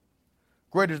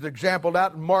 Greatest example of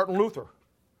that is Martin Luther.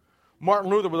 Martin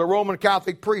Luther was a Roman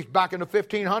Catholic priest back in the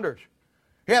 1500s.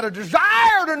 He had a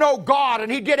desire to know God,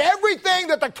 and he did everything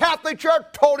that the Catholic Church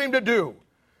told him to do.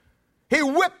 He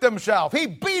whipped himself. He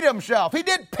beat himself. He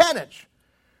did penance.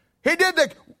 He did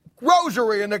the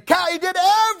rosary and he did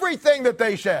everything that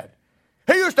they said.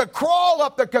 He used to crawl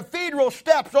up the cathedral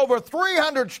steps, over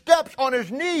 300 steps on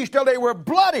his knees till they were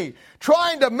bloody,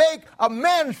 trying to make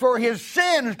amends for his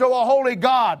sins to a holy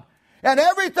God. And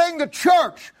everything the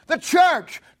church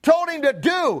told him to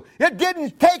do, it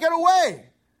didn't take it away.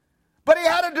 But he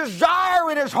had a desire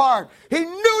in his heart. He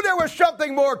knew there was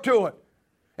something more to it.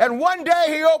 And one day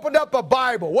he opened up a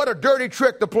Bible. What a dirty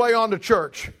trick to play on the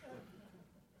church.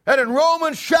 And in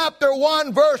Romans chapter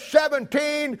 1, verse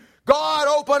 17, God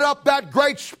opened up that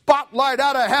great spotlight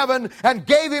out of heaven and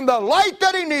gave him the light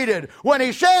that he needed when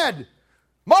he said,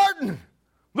 Martin,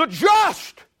 the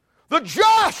just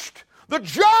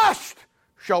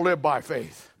shall live by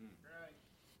faith.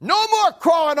 No more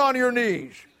crawling on your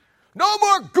knees. No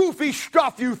more goofy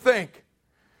stuff you think.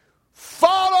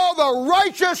 Follow the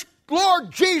righteous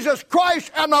Lord Jesus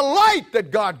Christ and the light that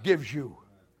God gives you.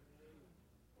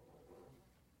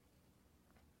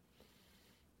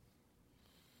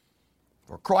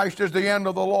 For Christ is the end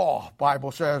of the law,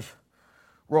 Bible says,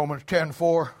 Romans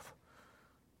 10:4.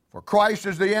 For Christ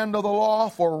is the end of the law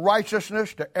for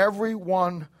righteousness to every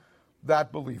one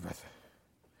that believeth.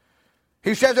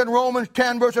 He says in Romans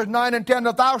 10, verses 9 and 10,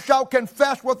 that thou shalt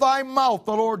confess with thy mouth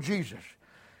the Lord Jesus,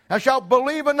 and shalt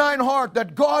believe in thine heart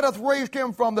that God hath raised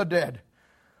him from the dead.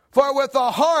 For with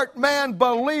the heart man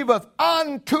believeth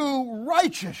unto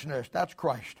righteousness, that's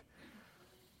Christ,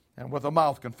 and with the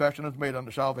mouth confession is made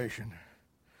unto salvation.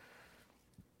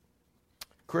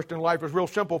 Christian life is real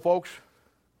simple, folks.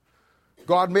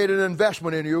 God made an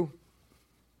investment in you,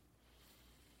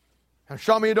 and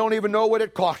some of you don't even know what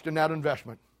it cost in that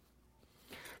investment.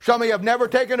 Some of you have never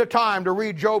taken the time to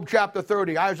read Job chapter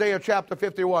 30, Isaiah chapter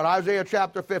 51, Isaiah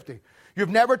chapter 50. You've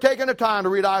never taken the time to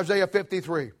read Isaiah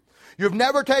 53. You've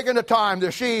never taken the time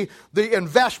to see the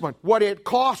investment, what it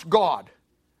cost God.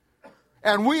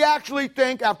 And we actually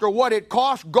think after what it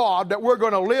cost God that we're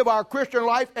going to live our Christian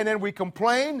life, and then we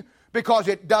complain because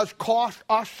it does cost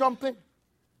us something.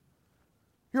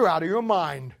 You're out of your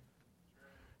mind.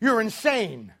 You're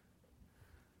insane.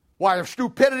 Why, if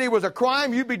stupidity was a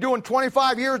crime, you'd be doing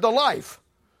 25 years to life.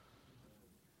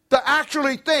 To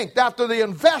actually think after the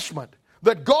investment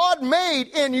that God made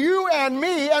in you and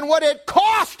me and what it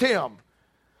cost him,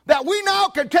 that we now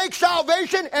can take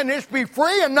salvation and this be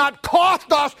free and not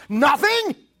cost us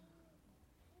nothing?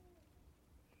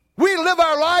 We live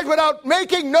our lives without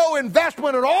making no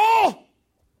investment at all?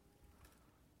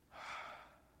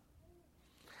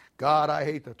 God, I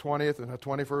hate the 20th and the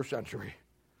 21st century.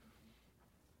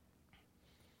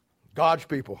 God's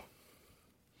people.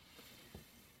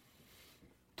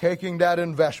 taking that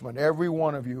investment, every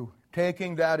one of you,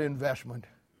 taking that investment,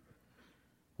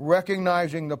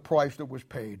 recognizing the price that was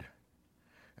paid,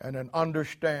 and then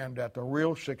understand that the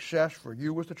real success for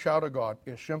you as the child of God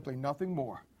is simply nothing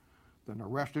more than the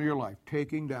rest of your life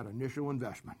taking that initial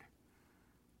investment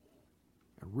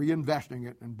and reinvesting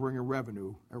it and bring a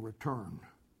revenue, a return.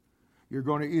 You're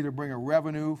going to either bring a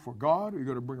revenue for God or you're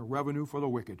going to bring a revenue for the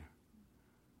wicked.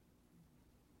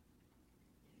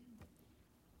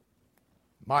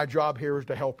 My job here is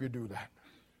to help you do that.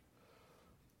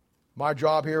 My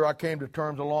job here, I came to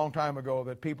terms a long time ago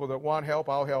that people that want help,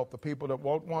 I'll help. The people that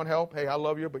won't want help, hey, I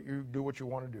love you, but you do what you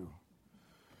want to do.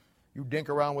 You dink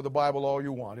around with the Bible all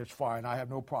you want. It's fine. I have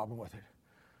no problem with it.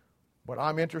 But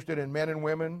I'm interested in men and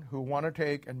women who want to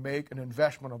take and make an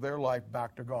investment of their life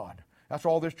back to God. That's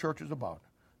all this church is about.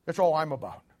 That's all I'm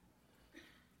about.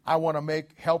 I want to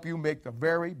help you make the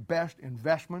very best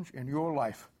investments in your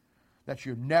life that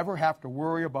you never have to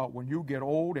worry about when you get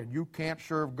old and you can't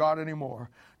serve God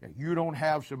anymore, that you don't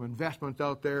have some investments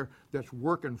out there that's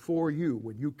working for you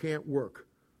when you can't work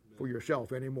for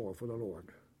yourself anymore for the Lord.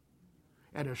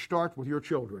 And it starts with your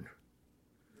children.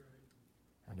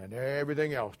 And then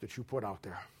everything else that you put out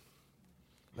there.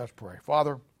 Let's pray.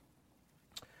 Father,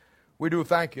 we do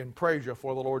thank you and praise you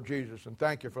for the Lord Jesus, and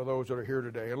thank you for those that are here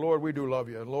today. And Lord, we do love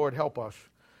you. And Lord, help us.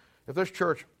 If this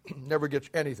church never gets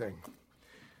anything,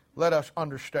 let us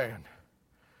understand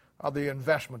the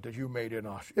investment that you made in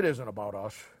us. It isn't about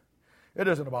us. It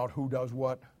isn't about who does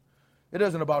what. It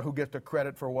isn't about who gets the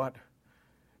credit for what.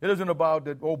 It isn't about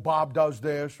that, oh, Bob does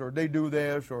this, or they do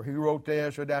this, or he wrote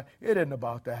this or that. It isn't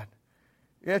about that.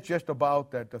 It's just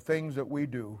about that the things that we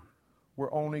do,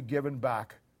 we're only given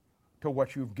back to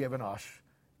what you've given us,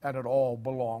 and it all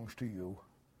belongs to you.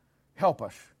 Help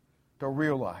us to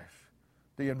realize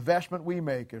the investment we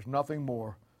make is nothing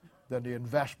more than the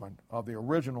investment of the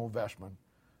original investment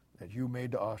that you made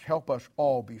to us. Help us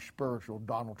all be spiritual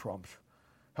Donald Trumps.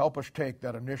 Help us take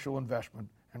that initial investment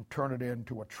and turn it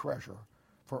into a treasure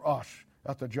for us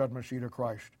at the judgment seat of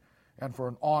Christ, and for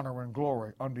an honor and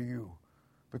glory unto you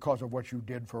because of what you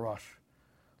did for us.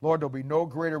 Lord, there'll be no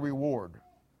greater reward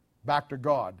back to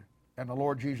God and the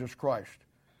Lord Jesus Christ.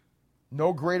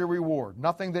 No greater reward,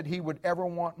 nothing that he would ever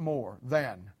want more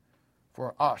than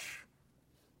for us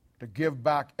to give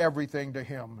back everything to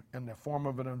him in the form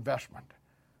of an investment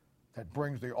that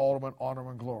brings the ultimate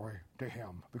honor and glory to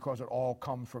him, because it all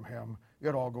comes from him.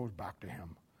 It all goes back to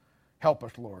him. Help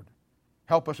us, Lord.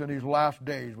 Help us in these last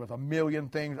days with a million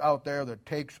things out there that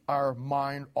takes our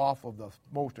mind off of the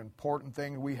most important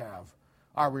thing we have,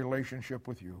 our relationship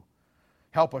with you.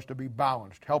 Help us to be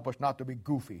balanced. Help us not to be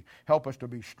goofy. Help us to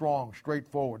be strong,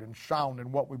 straightforward, and sound in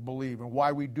what we believe and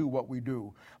why we do what we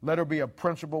do. Let there be a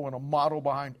principle and a model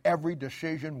behind every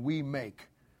decision we make.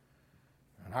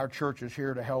 And our church is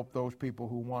here to help those people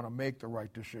who want to make the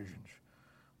right decisions.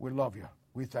 We love you.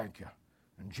 We thank you.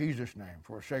 In Jesus' name,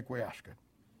 for his sake we ask it.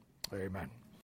 Amen.